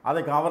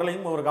 அதுக்கு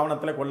அவர்களையும் ஒரு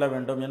கவனத்தில் கொள்ள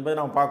வேண்டும் என்பதை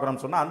நம்ம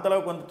பார்க்குறோம்னு சொன்னால்,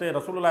 அந்தளவுக்கு வந்துட்டு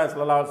ரசூலுல்லாஹி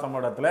ஸல்லல்லாஹு அலைஹி வஸல்லம்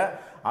இடத்துல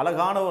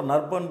அழகான ஒரு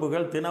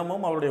நற்பண்புகள்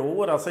தினமும் அவருடைய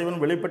ஒவ்வொரு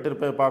அசைவும்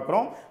வெளிப்பட்டிருப்பதை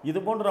பார்க்குறோம். இது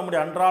போன்ற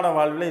நம்முடைய அன்றாட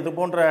வாழ்வில் இது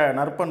போன்ற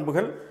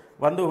நற்பண்புகள்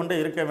வந்து கொண்டே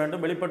இருக்க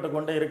வேண்டும், வெளிப்பட்டு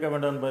கொண்டே இருக்க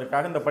வேண்டும்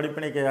என்பதற்காக இந்த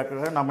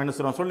படிப்பினைக்காக நாம் என்ன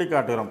செய்கிறோம், சொல்லி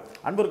காட்டுகிறோம்.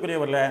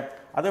 அன்பிற்குரியவர்களே,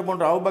 அதே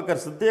போன்று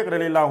அபூபக்கர் சித்திக்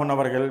ரலியல்லாஹு அன்ஹு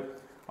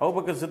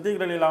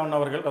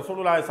அவர்கள்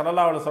ரசூலுல்லாஹி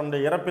ஸல்லல்லாஹு அலைஹி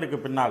வஸல்லம் இறப்பிற்கு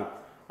பின்னால்,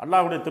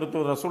 அல்லாஹ்வுடைய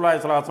திருத்தூதர் ரசூலுல்லாஹி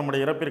ஸல்லல்லாஹு அலைஹி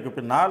வஸல்லம் இறப்பிற்கு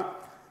பின்னால்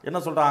என்ன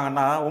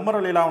சொல்கிறாங்கன்னா, உமர்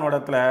ரலியல்லாஹு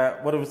இடத்துல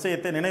ஒரு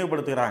விஷயத்தை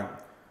நினைவுபடுத்துகிறாங்க.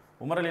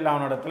 உமர்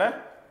ரலியல்லாஹு இடத்துல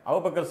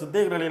அபூபக்கர்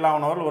சித்திக்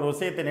ரலியல்லாஹு அவர்கள் ஒரு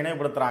விஷயத்தை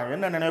நினைவுபடுத்துகிறாங்க.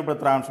 என்ன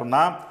நினைவுபடுத்துகிறாங்கன்னு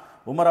சொன்னால்,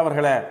 உமர்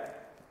அவர்களே,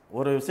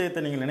 ஒரு விஷயத்தை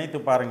நீங்கள் நினைத்து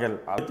பாருங்கள்.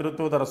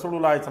 திருத்தூதர்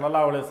ரசூலுல்லாஹி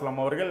ஸல்லல்லாஹு அலைஹி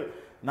வஸல்லம் அவர்கள்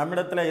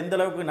நம்மிடத்தில் எந்த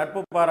அளவுக்கு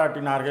நட்பு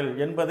பாராட்டினார்கள்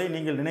என்பதை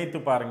நீங்கள் நினைத்து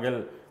பாருங்கள்.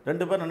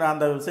 2 பேர்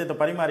அந்த விஷயத்தை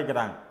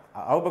பரிமாறிக்கிறாங்க.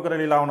 அபூபக்கர்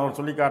ரலியல்லாஹு அவர்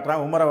சொல்லி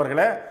காட்டுறாங்க, உமர்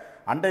அவர்களே,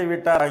 அண்டை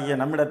வீட்டார் ஆகிய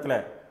நம்மிடத்தில்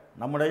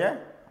நம்முடைய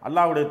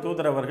அல்லாஹ்வுடைய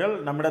தூதரவர்கள்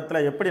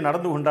நம்மிடத்தில் எப்படி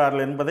நடந்து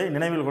கொண்டார்கள் என்பதை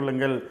நினைவில்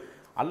கொள்ளுங்கள்.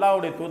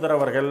 அல்லாஹ்வுடைய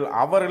தூதரவர்கள்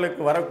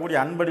அவர்களுக்கு வரக்கூடிய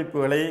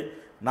அன்பளிப்புகளை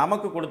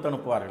நமக்கு கொடுத்து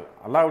அனுப்புவார்கள்.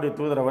 அல்லாஹ்வுடைய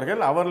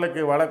தூதரவர்கள்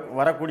அவர்களுக்கு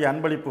வரக்கூடிய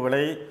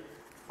அன்பளிப்புகளை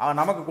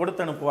நமக்கு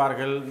கொடுத்து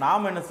அனுப்புவார்கள்.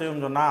 நாம் என்ன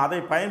செய்வோம் சொன்னால், அதை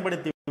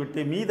பயன்படுத்தி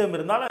விட்டு மீதம்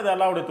இருந்தால் அது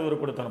அல்லாஹ்வுடைய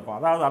தூதர் கொடுத்து அனுப்புவோம்.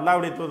 அதாவது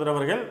அல்லாஹ்வுடைய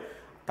தூதரவர்கள்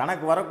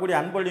தனக்கு வரக்கூடிய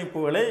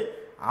அன்பளிப்புகளை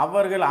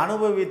அவர்கள்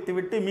அனுபவித்து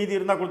விட்டு மீதி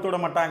இருந்தால் கொடுத்து விட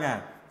மாட்டாங்க.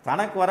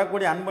 தனக்கு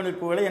வரக்கூடிய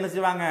அன்பளிப்புகளை என்ன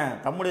செய்வாங்க,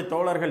 தம்முடைய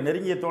தோழர்கள்,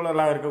 நெருங்கிய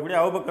தோழர்களாக இருக்கக்கூடிய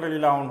அபூபக்கர்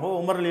ரலியல்லாஹு அன்ஹு,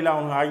 உமர் ரலியல்லாஹு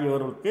அன்ஹு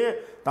ஆகியோருக்கு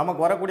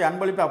தமக்கு வரக்கூடிய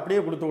அன்பளிப்பை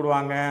அப்படியே கொடுத்து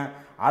விடுவாங்க.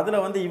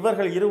 அதில் வந்து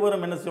இவர்கள்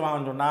இருவரும் என்ன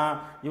செய்வாங்கன்னு சொன்னால்,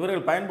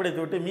 இவர்கள் பயன்படுத்தி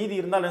விட்டு மீதி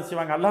இருந்தால் என்ன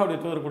செய்வாங்க, அல்லாஹ்வுடைய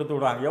தூதர் கொடுத்து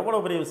விடுவாங்க.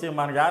 எவ்வளோ பெரிய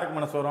விஷயமா இருக்குது, யாருக்கு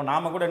மனசு வரும்?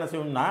 நாம் கூட என்ன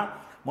செய்வோம்னா,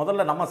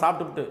 முதல்ல நம்ம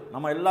சாப்பிட்டுவிட்டு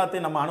நம்ம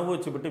எல்லாத்தையும் நம்ம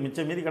அனுபவிச்சு விட்டு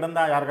மிச்சம் மீதி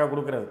கிடந்தால் யாருக்கா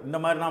கொடுக்குறது, இந்த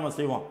மாதிரி நாம்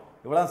செய்வோம்.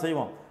 இவ்வளோ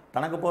செய்வோம்.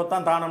 தனக்கு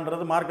போத்தான்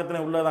தானன்றது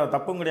மார்க்கத்தில் உள்ளதாக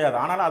தப்பும் கிடையாது.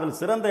 ஆனால் அதில்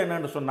சிறந்த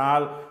என்னென்று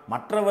சொன்னால்,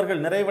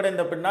 மற்றவர்கள்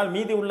நிறைவடைந்த பின்னால்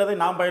மீதி உள்ளதை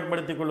நாம்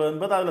பயன்படுத்திக் கொள்வது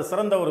என்பது அதில்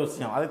சிறந்த ஒரு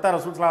விஷயம். அதைத்தான்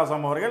ரசூல் ஸல்லல்லாஹு அலைஹி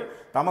வஸல்லம் அவர்கள்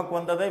தமக்கு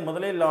வந்ததை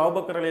முதலில்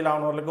அபூபக்கர் ரலியல்லாஹு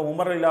அன்ஹு அவர்களுக்கு,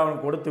 உமர் ரலியல்லாஹு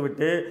அன்ஹு கொடுத்து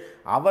விட்டு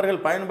அவர்கள்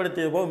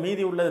பயன்படுத்தியது போது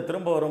மீதி உள்ளதை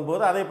திரும்ப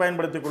வரும்போது அதை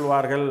பயன்படுத்திக்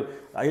கொள்வார்கள்.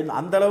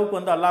 அந்த அளவுக்கு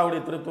வந்து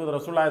அல்லாஹ்வுடைய திருத்தூதர்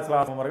ரசூலுல்லாஹி ஸல்லல்லாஹு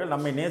அலைஹி வஸல்லம் அவர்கள்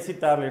நம்மை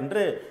நேசித்தார்கள்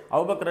என்று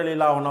அபூபக்கர்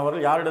ரலியல்லாஹு அன்ஹு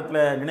அவர்கள்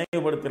யாரிடத்தில்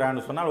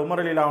நினைவுபடுத்துகிறான்னு சொன்னால்,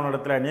 உமர் ரலியல்லாஹு அன்ஹு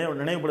இடத்துல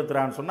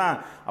நினைவுபடுத்துகிறான்னு சொன்னால்,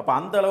 அப்போ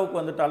அந்த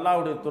அளவுக்கு வந்துட்டு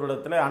அல்லாஹ்வுடைய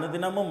தூதரிடத்தில்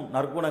அனுதினமும்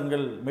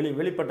நற்குணங்கள்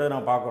வெளிப்பட்டதை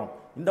நாம் பார்க்குறோம்.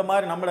 இந்த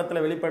மாதிரி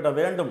நம்மிடத்தில் வெளிப்பட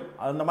வேண்டும்.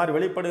 அந்த மாதிரி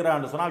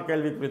வெளிப்படுகிறான்னு சொன்னால்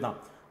கேள்விக்குறி தான்.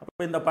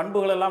 அப்போ இந்த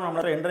பண்புகள் எல்லாம்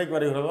நம்மளால் என்றைக்கு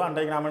வருகிறதோ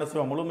அன்றைக்கு நாம் என்ன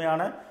செய்வோம்,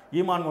 முழுமையான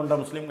ஈமான் கொண்ட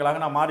முஸ்லீம்களாக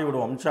நாம்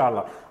மாறிவிடுவோம் இன்ஷா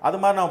அல்லாஹ். அது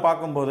மாதிரி நம்ம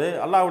பார்க்கும்போது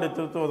அல்லாஹ்வுடைய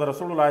திருத்தூதர்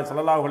ரசூலுல்லாஹி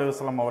ஸல்லல்லாஹு அலைஹி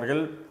வஸல்லம்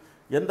அவர்கள்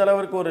எந்த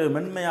அளவிற்கு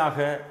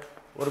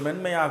ஒரு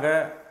மென்மையாக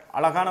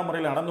அழகான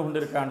முறையில் நடந்து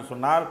கொண்டிருக்கான்னு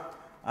சொன்னால்,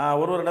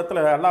 ஒரு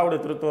இடத்துல அல்லாஹ்வுடைய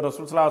திருத்தூதர்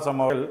ரசூல் ஸல்லல்லாஹு அலைஹி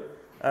வஸல்லம் அவர்கள்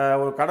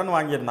ஒரு கடன்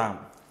வாங்கியிருந்தாங்க.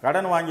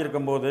 கடன்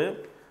வாங்கியிருக்கும்போது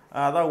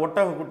அதாவது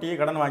ஒட்டக குட்டியை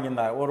கடன்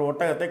வாங்கியிருந்தார். ஒரு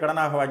ஒட்டகத்தை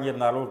கடனாக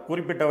வாங்கியிருந்தார்கள். ஒரு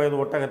குறிப்பிட்ட வயது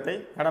ஒட்டகத்தை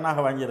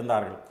கடனாக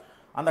வாங்கியிருந்தார்கள்.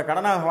 அந்த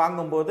கடனாக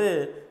வாங்கும்போது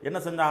என்ன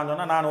செஞ்சாங்கன்னு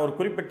சொன்னால், நான் ஒரு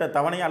குறிப்பிட்ட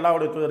தவணையை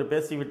அல்லாஹ்வுடைய தூதர்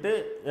பேசிவிட்டு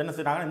என்ன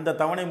செய்றாங்க, இந்த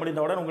தவணை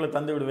முடிந்தவுடன் உங்களுக்கு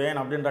தந்து விடுவேன்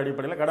அப்படின்ற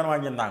அடிப்படையில் கடன்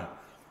வாங்கியிருந்தாங்க.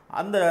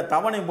 அந்த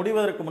தவணை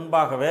முடிவதற்கு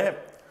முன்பாகவே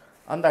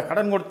அந்த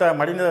கடன் கொடுத்த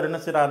மனிதர் என்ன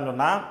செய்கிறாருன்னு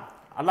சொன்னால்,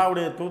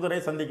 அல்லாஹ்வுடைய தூதரை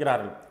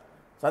சந்திக்கிறார்கள்.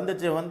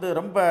 சந்தித்து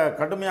ரொம்ப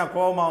கடுமையாக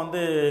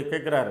கோபமாக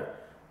கேட்குறாரு.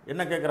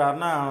 என்ன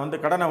கேட்குறாருன்னா,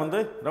 கடனை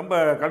ரொம்ப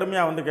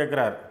கடுமையாக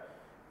கேட்குறாரு.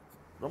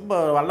 ரொம்ப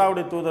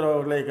அல்லாஹ்வுடைய தூதர்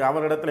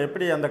அவரிடத்தில்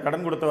எப்படி அந்த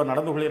கடன் கொடுத்தவர்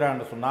நடந்து கொள்கிறார்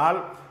என்று சொன்னால்,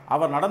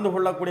 அவர் நடந்து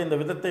கொள்ளக்கூடிய இந்த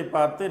விதத்தை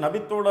பார்த்து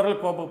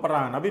நபித்தோழர்கள்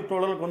கோபப்படுறாங்க,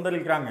 நபித்தோழர்கள்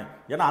கொந்தளிக்கிறாங்க.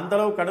 ஏன்னா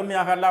அந்தளவு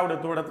கடுமையாக அல்லாஹ்வுடைய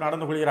தூதரத்தில்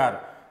நடந்து கொள்கிறார்.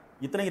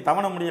 இத்தனைக்கு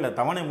தவணை முடியலை.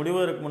 தவணை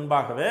முடிவதற்கு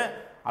முன்பாகவே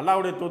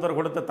அல்லாஹ்வுடைய தூதர்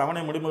கொடுத்த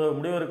தவணை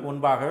முடிவதற்கு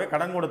முன்பாகவே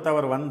கடன்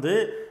கொடுத்தவர்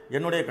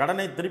என்னுடைய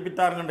கடனை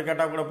திருப்பித்தாருங்க என்று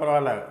கேட்டால் கூட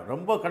பரவாயில்ல,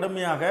 ரொம்ப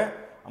கடுமையாக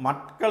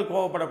மக்கள்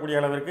கோவப்படக்கூடிய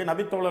அளவிற்கு,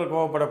 நபித்தோழர்கள்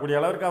கோவப்படக்கூடிய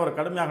அளவிற்கு அவர்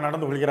கடுமையாக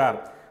நடந்து கொள்கிறார்.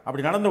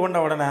 அப்படி நடந்து கொண்ட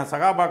உடனே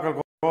சகாபாக்கள்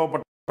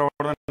கோவப்பட்ட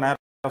உடனே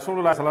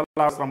ரசூலுல்லாஹி ஸல்லல்லாஹு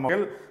அலைஹி வஸல்லம்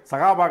அவர்கள்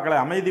சகாபாக்களை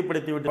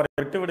அமைதிப்படுத்தி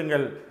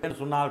விட்டுவிடுங்கள் என்று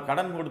சொன்னால்,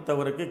 கடன்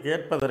கொடுத்தவருக்கு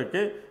கேட்பதற்கு,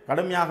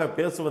 கடுமையாக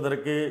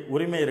பேசுவதற்கு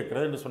உரிமை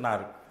இருக்கிறது என்று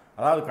சொன்னார்.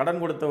 அதாவது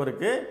கடன்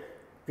கொடுத்தவருக்கு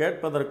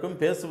கேட்பதற்கும்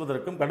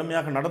பேசுவதற்கும்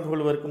கடுமையாக நடந்து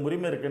கொள்வதற்கும்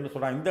உரிமை இருக்குது என்று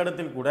சொன்னார். இந்த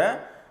இடத்தில் கூட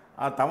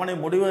தவணை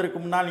முடிவதற்கு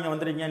முன்னால் நீங்கள்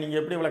வந்துடுறீங்க, நீங்கள்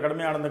எப்படி இவ்வளோ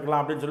கடுமையாக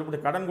நடந்துக்கலாம் அப்படின்னு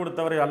சொல்லிவிட்டு கடன்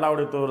கொடுத்தவரை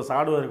அல்லாஹ்வுடைய தூதர்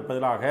சாடுவதற்கு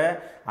பதிலாக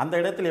அந்த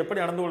இடத்தில்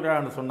எப்படி நடந்து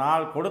கொள்கிறார்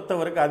சொன்னால்,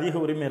 கொடுத்தவருக்கு அதிக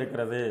உரிமை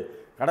இருக்கிறது,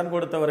 கடன்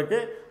கொடுத்தவருக்கு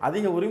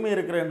அதிக உரிமை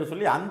இருக்கிறது என்று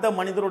சொல்லி அந்த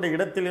மனிதருடைய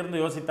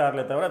இடத்திலிருந்து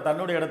யோசித்தார்களே தவிர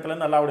தன்னுடைய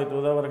இடத்திலிருந்து அல்லாஹ்வுடைய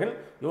தூதர்கள்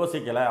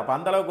யோசிக்கலை. அப்போ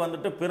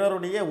அந்தளவுக்கு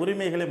பிறருடைய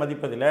உரிமைகளை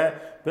மதிப்பதில்,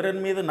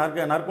 பிறர் மீது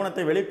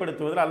நற்குணத்தை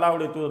வெளிப்படுத்துவதில்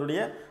அல்லாஹ்வுடைய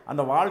தூதருடைய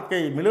அந்த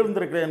வாழ்க்கை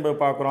மிளிர்ந்திருக்கிறது என்பதை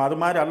பார்க்குறோம். அது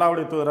மாதிரி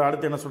அல்லாஹ்வுடைய தூதர்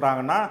அடுத்து என்ன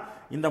சொல்கிறாங்கன்னா,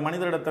 இந்த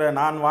மனிதரிடத்தில்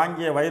நான்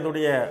வாங்கிய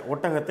வயதுடைய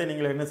ஒட்டகத்தை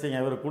நீங்கள் என்ன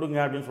செய்யுங்க, இவர் கொடுங்க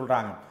அப்படின்னு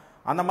சொல்கிறாங்க.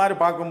 அந்த மாதிரி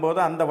பார்க்கும்போது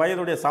அந்த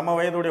வயதுடைய சம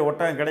வயதுடைய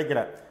ஒட்டகம்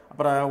கிடைக்கல.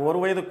 அப்புறம் ஒரு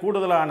வயது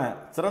கூடுதலான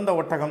சிறந்த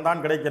ஒட்டகம்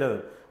தான் கிடைக்கிறது.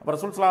 அப்புறம்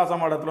ரசூல் ஸல்லல்லாஹு அலைஹி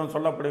வஸல்லம் இடத்திலும்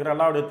சொல்லப்படுகிற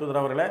அல்லாஹ்வுடைய தூதர்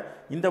அவர்களே,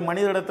 இந்த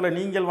மனிதரிடத்தில்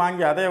நீங்கள்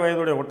வாங்கி அதே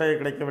வயதுடைய ஒட்டகை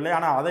கிடைக்கவில்லை,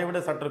 ஆனால் அதை விட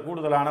சற்று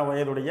கூடுதலான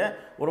வயதுடைய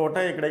ஒரு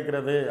ஒட்டகை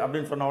கிடைக்கிறது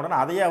அப்படின்னு சொன்ன உடனே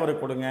அதையே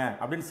அவருக்கு கொடுங்க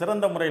அப்படின்னு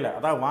சிறந்த முறையில்,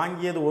 அதாவது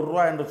வாங்கியது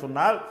 ₹1 என்று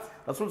சொன்னால்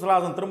ரசூல் ஸல்லல்லாஹு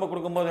அலைஹி வஸல்லம் திரும்ப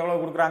கொடுக்கும்போது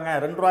எவ்வளோ கொடுக்குறாங்க,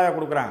 ₹2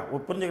 கொடுக்குறாங்க.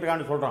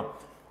 புரிஞ்சுக்கிறக்கான்னு சொல்கிறோம்.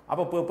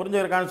 அப்போ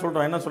புரிஞ்சுக்கிறக்கான்னு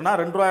சொல்கிறோம். என்ன சொன்னால்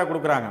 ₹2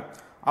 கொடுக்குறாங்க.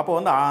 அப்போ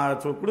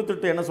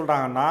கொடுத்துட்டு என்ன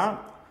சொல்கிறாங்கன்னா,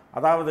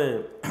 அதாவது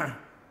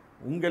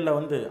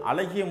உங்களில்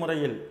அழகிய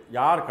முறையில்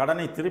யார்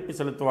கடனை திருப்பி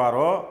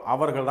செலுத்துவாரோ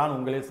அவர்கள் தான்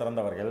உங்களில்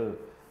சிறந்தவர்கள்.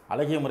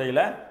 அழகிய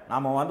முறையில்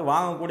நாம்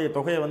வாங்கக்கூடிய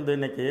தொகையை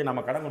இன்றைக்கி நம்ம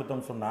கடன்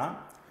கொடுத்தோம்னு சொன்னால்,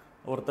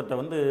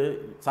 ஒருத்தர்கிட்ட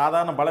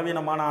சாதாரண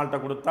பலவீனமான ஆள்கிட்ட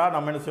கொடுத்தா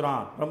நம்ம என்ன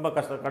செய்கிறோம், ரொம்ப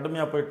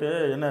கடுமையாக போயிட்டு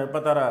என்ன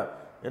எப்போ தர,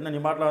 என்ன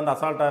நீ மாட்டில்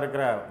அசால்ட்டாக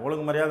இருக்கிற,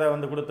 ஒழுங்கு மரியாதை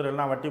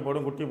கொடுத்துருலாம், வட்டி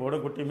போடும்,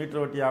 குட்டி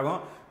மீட்ரு வட்டி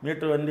ஆகும்,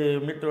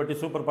 மீட்ரு வட்டி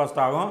சூப்பர்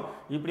ஃபாஸ்ட் ஆகும்,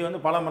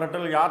 இப்படி பல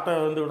மிரட்டல் யார்கிட்ட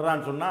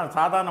விடுறான்னு சொன்னால்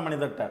சாதாரண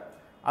மனிதர்கிட்ட.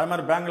 அது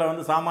மாதிரி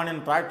பேங்க்கில் சாமானியன்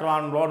டிராக்டர்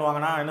லோன்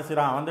வாங்கினா என்ன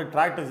செய்கிறான்,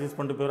 டிராக்டர் சீஸ்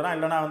பண்ணிட்டு போயிடுறான்,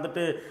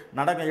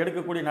 இல்லைனா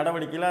எடுக்கக்கூடிய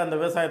நடவடிக்கையில் அந்த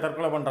விவசாய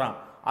தற்கொலை பண்ணுறான்.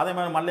 அதே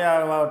மாதிரி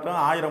மல்லையாகட்டும்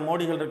 1000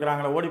 மோடிகள்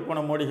இருக்கிறாங்களே,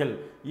 ஓடிப்போன மோடிகள்,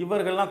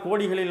 இவர்கள்லாம்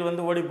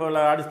கோடிகளில்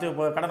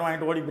அடிச்சுட்டு கடன்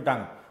வாங்கிட்டு ஓடி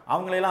போயிட்டாங்க.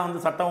 அவங்களையெல்லாம்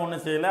சட்டம்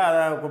ஒன்றும் செய்யலை,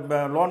 அதை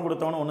லோன்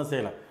கொடுத்தவனும் ஒன்றும்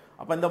செய்யலை.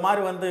 அப்போ இந்த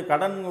மாதிரி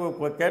கடன்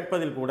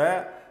கேட்பதில் கூட,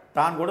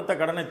 தான் கொடுத்த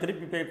கடனை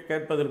திருப்பி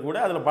கேட்பதில் கூட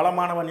அதில்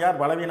பலமானவன்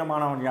யார்,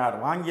 பலவீனமானவன் யார்,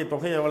 வாங்கிய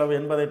தொகை எவ்வளவு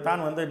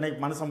என்பதைத்தான் இன்னைக்கு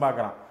மனுஷன்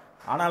பார்க்குறான்.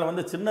 ஆனால்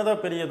சின்னதோ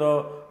பெரியதோ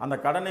அந்த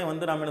கடனை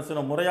நம்ம என்ன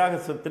செய்யணும், முறையாக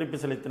திருப்பி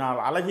செலுத்தினால்,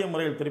 அழகிய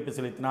முறையில் திருப்பி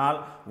செலுத்தினால்,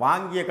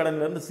 வாங்கிய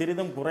கடனிலிருந்து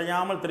சிறிதும்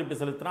குறையாமல் திருப்பி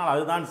செலுத்தினால்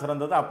அதுதான்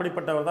சிறந்தது.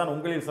 அப்படிப்பட்டவர் தான்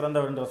உங்களில்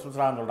சிறந்தவர் என்று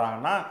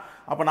சொல்கிறாங்கன்னா,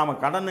 அப்போ நம்ம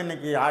கடன்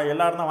இன்னைக்கு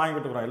எல்லாரும் தான்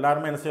வாங்கிட்டு இருக்கிறோம்.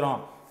 எல்லாருமே என்ன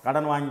செய்கிறோம்,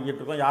 கடன் வாங்கிக்கிட்டு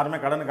இருக்கோம். யாருமே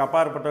கடனுக்கு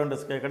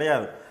அப்பாற்பட்டவன்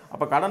கிடையாது.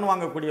 அப்போ கடன்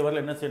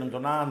வாங்கக்கூடியவர்கள் என்ன செய்யணும்னு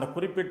சொன்னால், அந்த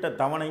குறிப்பிட்ட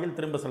தவணையில்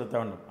திரும்ப செலுத்த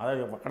வேண்டும்.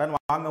 அதாவது கடன்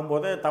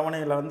வாங்கும்போதே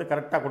தவணையில்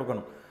கரெக்டாக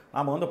கொடுக்கணும்.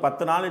 நாம்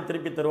 10 நாளில்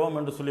திருப்பி தருவோம்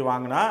என்று சொல்லி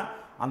வாங்கினா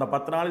அந்த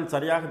 10 நாளில்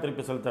சரியாக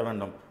திருப்பி செலுத்த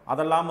வேண்டும்.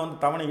 அதெல்லாம்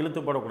தவணை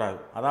இழுத்து போடக்கூடாது.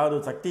 அதாவது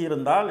சக்தி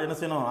இருந்தால் என்ன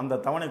செய்யணும், அந்த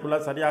தவணைக்குள்ளே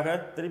சரியாக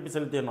திருப்பி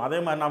செலுத்திடணும். அதே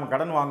மாதிரி நாம்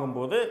கடன்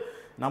வாங்கும்போது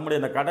நம்முடைய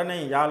இந்த கடனை,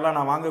 யாரெல்லாம்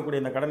நான் வாங்கக்கூடிய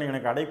இந்த கடனை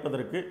எனக்கு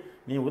அடைப்பதற்கு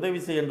நீ உதவி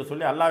செய் என்று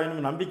சொல்லி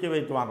அல்லாஹ்வின் நம்பிக்கை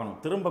வைத்து வாங்கணும்.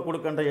 திரும்ப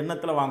கொடுக்கின்ற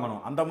எண்ணத்தில்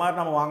வாங்கணும். அந்த மாதிரி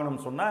நம்ம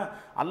வாங்கணும்னு சொன்னால்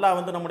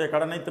அல்லாஹ் நம்முடைய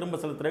கடனை திரும்ப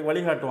செலுத்துறதுக்கு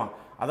வழிகாட்டுவான்.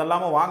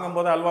 அதெல்லாமல்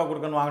வாங்கும்போது அல்வா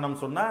கொடுக்கணும்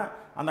வாங்கணும்னு சொன்னால்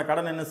அந்த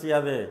கடன் என்ன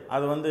செய்யாது,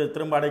 அது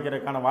திரும்ப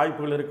அடைக்கிறதுக்கான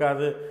வாய்ப்புகள்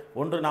இருக்காது.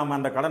 ஒன்று நாம்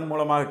அந்த கடன்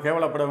மூலமாக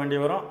கேவலப்பட வேண்டி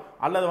வரும்,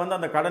 அல்லது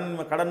அந்த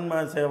கடன்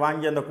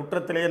வாங்கிய அந்த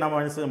குற்றத்திலேயே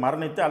நம்ம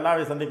மரணித்து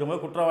அல்லாஹ்வை சந்திக்கும்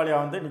போது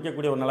குற்றவாளியாக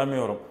நிற்கக்கூடிய ஒரு நிலைமை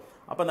வரும்.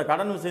 அப்போ இந்த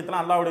கடன் விஷயத்தில்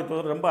அல்லாஹ்வுடைய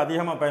தூதர் ரொம்ப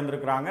அதிகமாக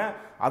பயந்துருக்கிறாங்க.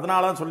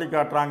 அதனால தான் சொல்லி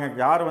காட்டுறாங்க,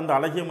 யார்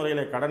அழகிய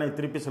முறையில் கடனை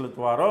திருப்பி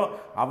செலுத்துவாரோ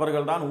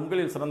அவர்கள் தான்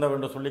உங்களில் சிறந்தவர்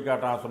என்று சொல்லி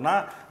காட்டுறாங்க.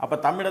 சொன்னால் அப்போ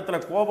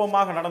தம்மிடத்தில்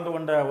கோபமாக நடந்து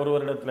கொண்ட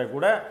ஒருவரிடத்தில்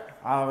கூட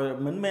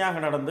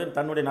மென்மையாக நடந்து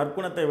தன்னுடைய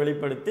நற்குணத்தை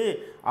வெளிப்படுத்தி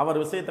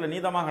அவர் விஷயத்தில்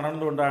நீதமாக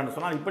நடந்து கொண்டார்னு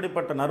சொன்னால்,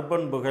 இப்படிப்பட்ட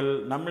நற்பண்புகள்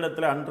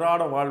நம்மிடத்தில்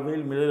அன்றாட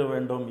வாழ்வில் மிளிர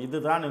வேண்டும்.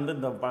 இதுதான்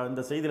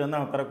இந்த செய்தியிலிருந்து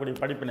நாம் பெறக்கூடிய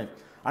படிப்பினை.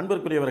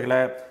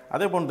 அன்பிற்குரியவர்களே,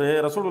 அதே போன்று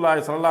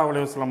ரசூலுல்லாஹி ஸல்லல்லாஹு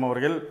அலைஹி வஸல்லம்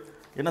அவர்கள்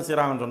என்ன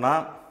செய்கிறாங்கன்னு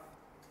சொன்னால்,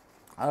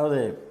 அதாவது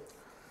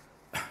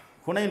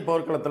ஹுனைன்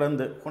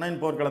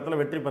போர்க்களத்தில்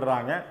வெற்றி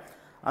பெறுறாங்க.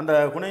 அந்த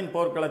ஹுனைன்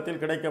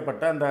போர்க்களத்தில்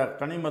கிடைக்கப்பட்ட அந்த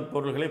கனிமத்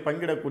பொருள்களை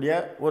பங்கிடக்கூடிய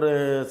ஒரு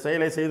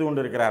செயலை செய்து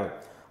கொண்டிருக்கிறார்கள்.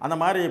 அந்த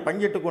மாதிரி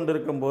பங்கிட்டு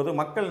கொண்டிருக்கும் போது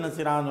மக்கள் என்ன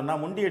செய்கிறாங்கன்னு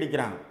சொன்னால்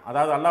முண்டியடிக்கிறாங்க.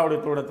 அதாவது அல்லாஹ்வுடைய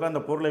தூதரிடத்தில்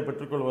அந்த பொருளை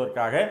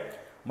பெற்றுக்கொள்வதற்காக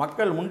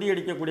மக்கள்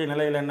முண்டியடிக்கக்கூடிய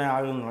நிலையில்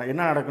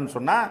என்ன நடக்குன்னு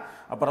சொன்னால்,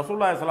 அப்போ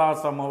ரசூலுல்லாஹி ஸல்லல்லாஹு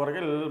அலைஹி வஸல்லம்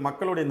அவர்கள்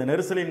மக்களுடைய இந்த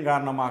நெரிசலின்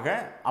காரணமாக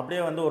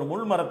அப்படியே வந்து ஒரு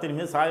முள் மரத்தின்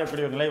மீது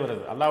சாயக்கூடிய ஒரு நிலை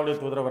வருது. அல்லாஹ்வுடைய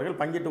தூதர் அவர்கள்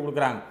பங்கிட்டு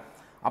கொடுக்குறாங்க.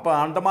 அப்போ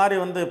அந்த மாதிரி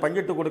வந்து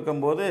பங்கிட்டு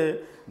கொடுக்கும்போது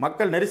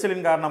மக்கள்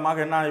நெரிசலின்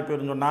காரணமாக என்ன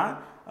ஆகிப்போயிருன்னு சொன்னால்,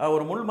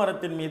 ஒரு முள்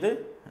மரத்தின் மீது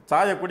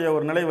சாயக்கூடிய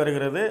ஒரு நிலை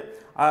வருகிறது.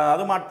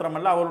 அது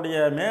மாத்திரமல்ல, அவருடைய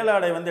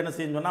மேலாடை வந்து என்ன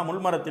செய்யும் சொன்னால்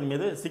முள்மரத்தின்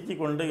மீது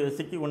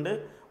சிக்கிக்கொண்டு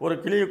ஒரு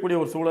கிழியக்கூடிய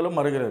ஒரு சூழலும்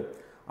வருகிறது.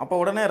 அப்போ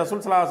உடனே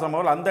ரசூல் ஸல்லல்லாஹு அலைஹி வஸல்லம்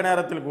அவர்கள் அந்த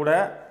நேரத்தில் கூட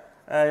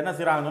என்ன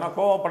செய்கிறாங்கன்னா,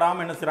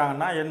 கோவப்படாமல் என்ன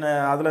செய்கிறாங்கன்னா,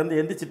 அதுலேருந்து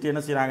எந்திரிச்சிட்டு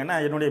என்ன செய்கிறாங்கன்னா,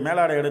 என்னுடைய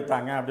மேலாடை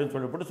எடுத்தாங்க அப்படின்னு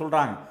சொல்லிவிட்டு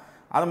சொல்கிறாங்க.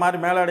 அது மாதிரி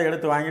மேலாடை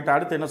எடுத்து வாங்கிட்டு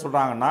அடுத்து என்ன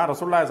சொல்கிறாங்கன்னா,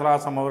 ரசூலுல்லாஹி ஸல்லல்லாஹு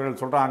அலைஹி வஸல்லம்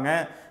அவர்கள் சொல்கிறாங்க,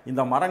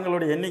 இந்த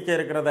மரங்களுடைய எண்ணிக்கை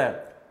இருக்கிறத,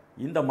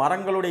 இந்த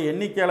மரங்களுடைய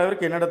எண்ணிக்கை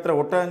அளவிற்கு என்னிடத்தில்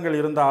ஒட்டகங்கள்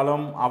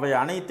இருந்தாலும் அவை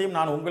அனைத்தையும்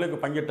நான் உங்களுக்கு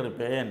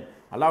பங்கிட்டிருப்பேன்.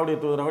 அல்லாஹ்வுடைய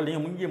தூதர்கள்,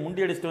 நீங்கள்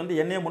முண்டி அடிச்சுட்டு வந்து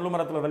என்னையே முள்ளு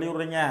மரத்தில் தள்ளி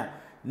விடுறீங்க,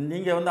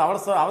 நீங்கள் வந்து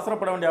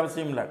அவசரப்பட வேண்டிய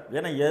அவசியம் இல்லை.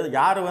 ஏன்னா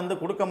யார் வந்து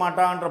கொடுக்க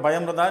மாட்டான்ற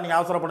பயம் இருந்தால் நீங்கள்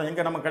அவசரப்படும்.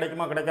 எங்கே நம்ம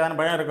கிடைக்குமா கிடைக்காதுன்னு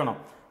பயம் இருக்கணும்.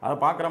 அதை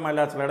பார்க்குறோமா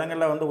இல்லை, சில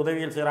இடங்களில் வந்து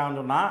உதவிகள்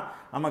செய்கிறாங்கன்னு சொன்னால்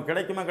நம்ம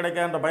கிடைக்குமா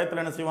கிடைக்காதுன்ற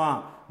பயத்தில் என்ன செய்வோம்,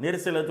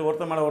 நெரிசல் வச்சு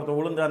ஒருத்தர் மேலே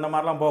ஒருத்தர் உளுந்து அந்த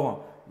மாதிரிலாம் போகும்.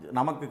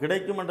 நமக்கு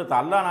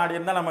கிடைக்கும்ன்றது அல்லாஹ் நாடி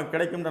இருந்தால் நமக்கு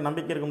கிடைக்கும்ன்ற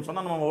நம்பிக்கை இருக்குன்னு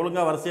சொன்னால் நம்ம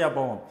ஒழுங்காக வரிசையாக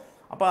போவோம்.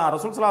 அப்போ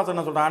ரசூல் ஸல்லல்லாஹு அலைஹி வஸல்லம்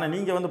என்ன சொல்கிறாங்க,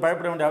 நீங்கள் வந்து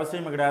பயப்பட வேண்டிய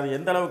அவசியமே கிடையாது.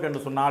 எந்த அளவுக்கு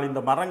என்று சொன்னால், இந்த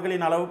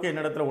மரங்களின் அளவுக்கு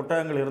என்னிடத்தில்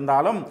ஒட்டகங்கள்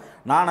இருந்தாலும்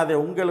நான் அதை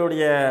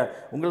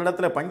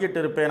உங்களிடத்தில் பங்கிட்டு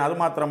இருப்பேன். அது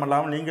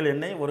மாத்திரமல்லாமல் நீங்கள்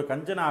என்னை ஒரு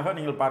கஞ்சனாக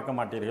நீங்கள் பார்க்க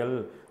மாட்டீர்கள்.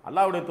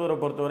 அல்லாஹ்வுடைய தூதரை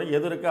பொறுத்தவரை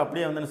எதிர்க்கு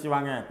அப்படியே வந்து என்ன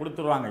செய்வாங்க,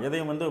 கொடுத்துருவாங்க.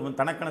 எதையும் வந்து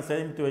தனக்கென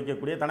சேமித்து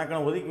வைக்கக்கூடிய,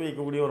 தனக்கென ஒதுக்கி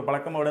வைக்கக்கூடிய ஒரு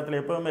பழக்கம்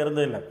இடத்துல எப்பவுமே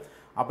இருந்ததில்லை.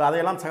 அப்போ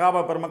அதையெல்லாம்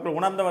சகாபா பெருமக்கள்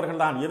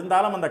உணர்ந்தவர்கள் தான்.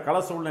 இருந்தாலும் அந்த கள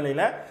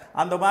சூழ்நிலையில்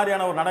அந்த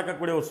மாதிரியான ஒரு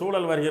நடக்கக்கூடிய ஒரு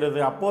சூழல் வருகிறது.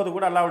 அப்போது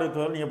கூட அல்லாஹ்வுடைய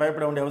தூதர், நீங்கள்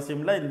பயப்பட வேண்டிய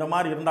அவசியம் இல்லை, இந்த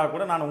மாதிரி இருந்தால்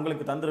கூட நான்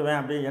உங்களுக்கு தந்துடுவேன்,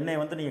 அப்படி என்னை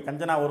வந்து நீங்கள்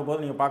கஞ்சனா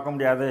ஒருபோது நீங்கள் பார்க்க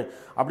முடியாது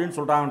அப்படின்னு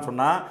சொல்கிறாங்கன்னு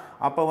சொன்னால்,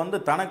 அப்போ வந்து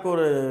தனக்கு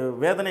ஒரு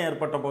வேதனை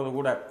ஏற்பட்ட போது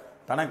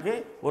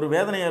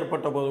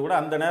கூட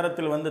அந்த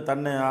நேரத்தில் வந்து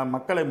தன்னை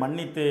மக்களை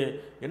மன்னித்து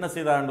என்ன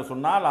செய்தார் என்று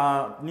சொன்னால்,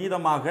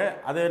 நீதமாக,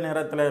 அதே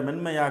நேரத்தில்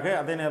மென்மையாக,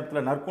 அதே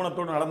நேரத்தில்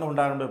நற்குணத்தோடு நடந்து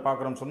கொண்டார் என்று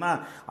பார்க்குறோம் சொன்னால்,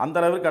 அந்த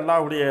அளவிற்கு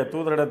அல்லாஹ்வுடைய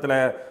தூதரிடத்தில்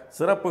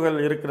சிறப்புகள்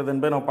இருக்கிறது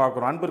என்பதை நம்ம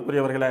பார்க்குறோம்.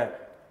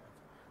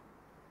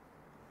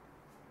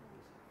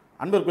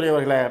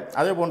 அன்பிற்குரியவர்களே,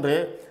 அதே போன்று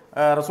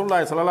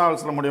ரசூலுல்லாஹி ஸல்லல்லாஹு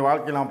அலைஹி வஸல்லம்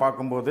வாழ்க்கையை நாம்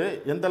பார்க்கும்போது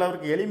எந்த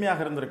அளவிற்கு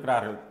எளிமையாக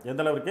இருந்திருக்கிறார்கள்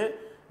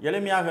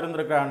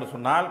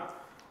சொன்னால்,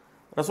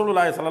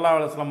 ரசூலுல்லாஹி ஸல்லல்லாஹு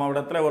அலைஹி வஸல்லம்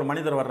இடத்துல ஒரு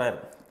மனிதர் வர்றார்.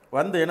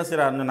 வந்து என்ன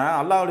செய்கிறாருன்னா,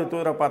 அல்லாஹ்வுடைய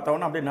தூதரை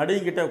பார்த்தவொன்னே அப்படியே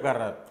நடுங்கிட்டே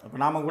உட்கார்றாரு. இப்போ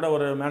நாம் கூட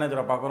ஒரு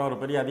மேனேஜரை பார்க்குறோம், ஒரு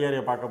பெரிய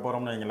அதிகாரியை பார்க்க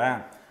போகிறோம்னு வைங்களேன்.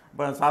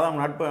 இப்போ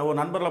சாதாரண ஒரு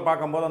நண்பர்களை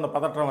பார்க்கும்போது அந்த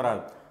பதற்றம்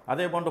வராது.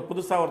 அதே போன்று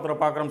புதுசாக ஒருத்தரை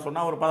பார்க்குறோம்னு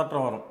சொன்னால் ஒரு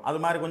பதற்றம் வரும்.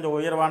 அது மாதிரி கொஞ்சம்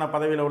உயர்வான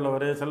பதவியில்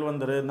உள்ளவர்,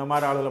 செல்வந்தர், இந்த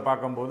மாதிரி ஆளுகளை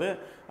பார்க்கும்போது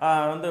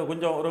வந்து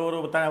கொஞ்சம்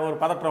ஒரு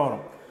பதற்றம்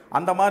வரும்.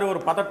 அந்த மாதிரி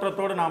ஒரு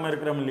பதற்றத்தோடு நாம்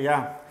இருக்கிறோம் இல்லையா.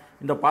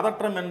 இந்த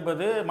பதற்றம்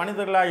என்பது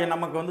மனிதர்களாக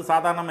நமக்கு வந்து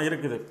சாதாரணமாக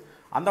இருக்குது.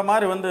 அந்த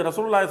மாதிரி வந்து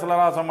ரசூலுல்லாஹி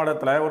ஸல்லல்லாஹு அலைஹி வஸல்லம்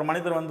இடத்துல ஒரு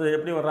மனிதர் வந்து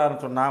எப்படி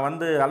வர்றாருன்னு சொன்னால்,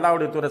 வந்து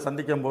அல்லாஹ்வுடைய தூதரை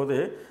சந்திக்கும் போது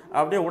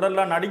அப்படியே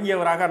உடல்லாம்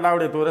நடுங்கியவராக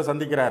அல்லாஹ்வுடைய தூதரை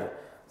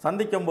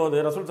சந்திக்கும் போது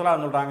ரசூல் ஸல்லல்லாஹு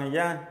அலைஹி வஸல்லம் சொல்கிறாங்க,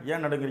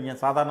 ஏன் நடுங்குறீங்க,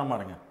 சாதாரணமாக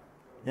இருங்க,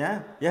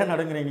 ஏன்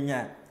நடுங்குறீங்க,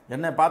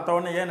 என்னை பார்த்த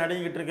உடனே ஏன்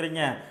நடுங்கிட்டு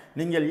இருக்கிறீங்க,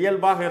 நீங்கள்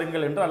இயல்பாக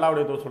இருங்கள் என்று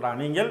அல்லாஹ்வுடைய தூதர்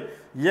சொல்கிறாங்க. நீங்கள்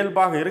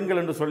இயல்பாக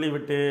இருங்கள் என்று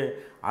சொல்லிவிட்டு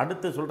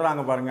அடுத்து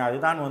சொல்கிறாங்க பாருங்கள்,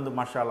 அதுதான் வந்து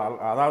மாஷா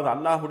அல்லாஹ், அதாவது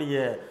அல்லாஹ்வுடைய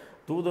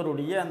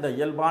தூதருடைய அந்த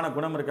இயல்பான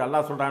குணம் இருக்குது.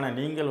 அல்லாஹ் சொல்கிறானே,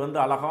 நீங்கள் வந்து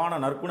அழகான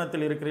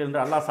நற்குணத்தில் இருக்கிறீர்கள்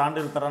என்று அல்லாஹ்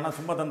சான்றிதழ் தரானா,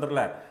 சும்மா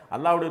தந்துடல.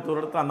 அல்லாஹ்வுடைய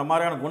தூதரத்தில் அந்த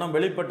மாதிரியான குணம்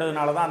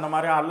வெளிப்பட்டதுனால தான் அந்த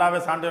மாதிரியான அல்லாஹ்வே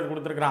சான்றிதழ்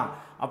கொடுத்துருக்கிறான்.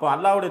 அப்போ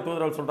அல்லாஹ்வுடைய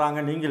தூதர்கள்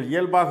சொல்கிறாங்க, நீங்கள்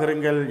இயல்பாக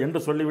இருங்கள்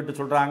என்று சொல்லிவிட்டு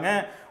சொல்கிறாங்க,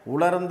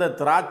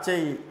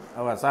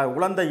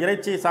 உலர்ந்த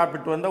இறைச்சியை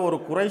சாப்பிட்டு வந்த ஒரு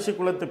குறைஷி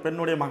குலத்து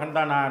பெண்ணுடைய மகன்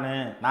தான்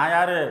நான்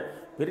யார்,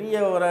 பெரிய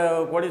ஒரு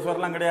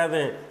கோடீஸ்வரர்லாம்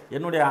கிடையாது.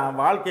 என்னுடைய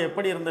வாழ்க்கை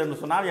எப்படி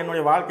இருந்ததுன்னு சொன்னால்,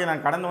 என்னுடைய வாழ்க்கை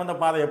நான் கடந்து வந்த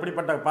பாதை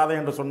எப்படிப்பட்ட பாதை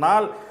என்று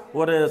சொன்னால்,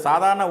 ஒரு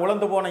சாதாரண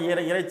உலர்ந்து போன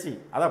இறைச்சி,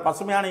 அதாவது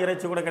பசுமையான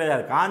இறைச்சி கூட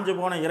கிடையாது, காய்ந்து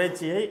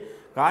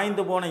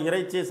போன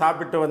இறைச்சியை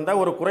சாப்பிட்டு வந்த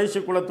ஒரு குறைஷி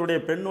குலத்துடைய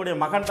பெண்ணுடைய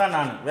மகன் தான்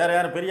நான், வேறு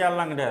யாரும் பெரிய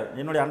ஆள்லாம் கிடையாது.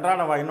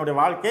 என்னுடைய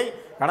வாழ்க்கை,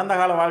 கடந்த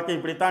கால வாழ்க்கை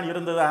இப்படித்தான்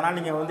இருந்தது. அதனால்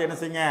நீங்கள் வந்து என்ன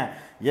செய்யுங்க,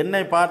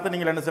 என்னை பார்த்து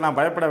நீங்கள் என்ன செய்யலாம்,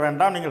 பயப்பட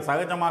வேண்டாம், நீங்கள்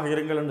சகஜமாக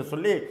இருங்கள் என்று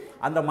சொல்லி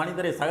அந்த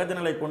மனிதரை சகஜ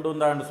நிலை கொண்டு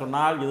வந்தார் என்று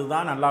சொன்னால்,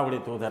 இதுதான்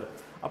அல்லாஹ்வுடைய தூதர்.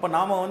 அப்போ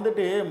நாம்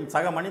வந்துட்டு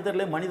சக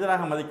மனிதர்களை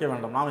மனிதராக மதிக்க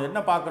வேண்டும். நாம் என்ன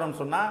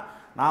பார்க்குறோம்னு சொன்னால்,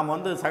 நாம்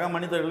வந்து சக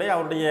மனிதர்களை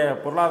அவருடைய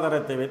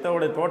பொருளாதாரத்தை வைத்து,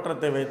 அவருடைய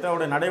தோற்றத்தை வைத்து,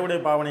 அவருடைய நடைமுறை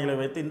பாவனைகளை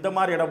வைத்து இந்த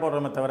மாதிரி இடம்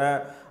போடுறோமே தவிர,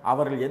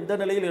 அவர்கள் எந்த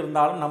நிலையில்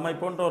இருந்தாலும் நம்மை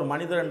போன்ற ஒரு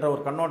மனிதர் என்ற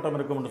ஒரு கண்ணோட்டம்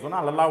இருக்கும் என்று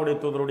சொன்னால், அல்லாஹ்வுடைய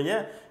தூதருடைய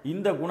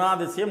இந்த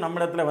குணாதிசயம்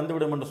நம்மிடத்தில்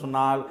வந்துவிடும் என்று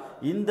சொன்னால்,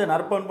 இந்த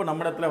நற்பண்பு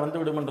நம்மிடத்தில்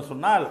வந்துவிடும் என்று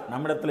சொன்னால்,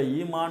 நம்மிடத்தில்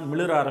ஈமான்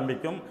மிளிர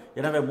ஆரம்பிக்கும்.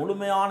 எனவே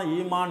முழுமையான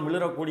ஈமான்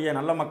மிளிரக்கூடிய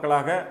நல்ல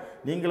மக்களாக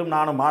நீங்களும்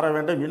நானும் மாற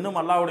வேண்டும். இன்னும்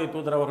அல்லாஹ்வுடைய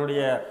தூதர்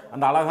அவருடைய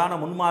அந்த அழகான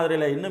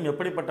முன்மாதிரியில் இன்னும்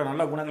எப்படிப்பட்ட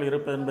நல்ல குணங்கள்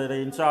இருப்பது என்பதை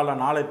இன்ஷா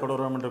அல்லாஹ் நாளை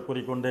தொடரும் என்று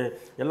கூறிக்கொண்டு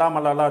எல்லாம்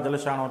அல்ல அல்லாஹ்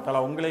ஜல்லஷானு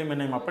தஆலா உங்களையும்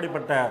என்னையும்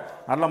அப்படிப்பட்ட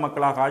நல்ல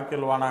மக்களாக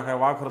ஆக்கில்வானாக.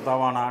 வாஹிர்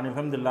தாவானா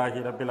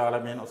அல்ஹம்துலில்லாஹி ரப்பில்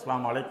ஆலமீன்.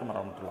 அஸ்ஸலாமு அலைக்கும்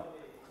வரஹ்மத்துல்லாஹ்.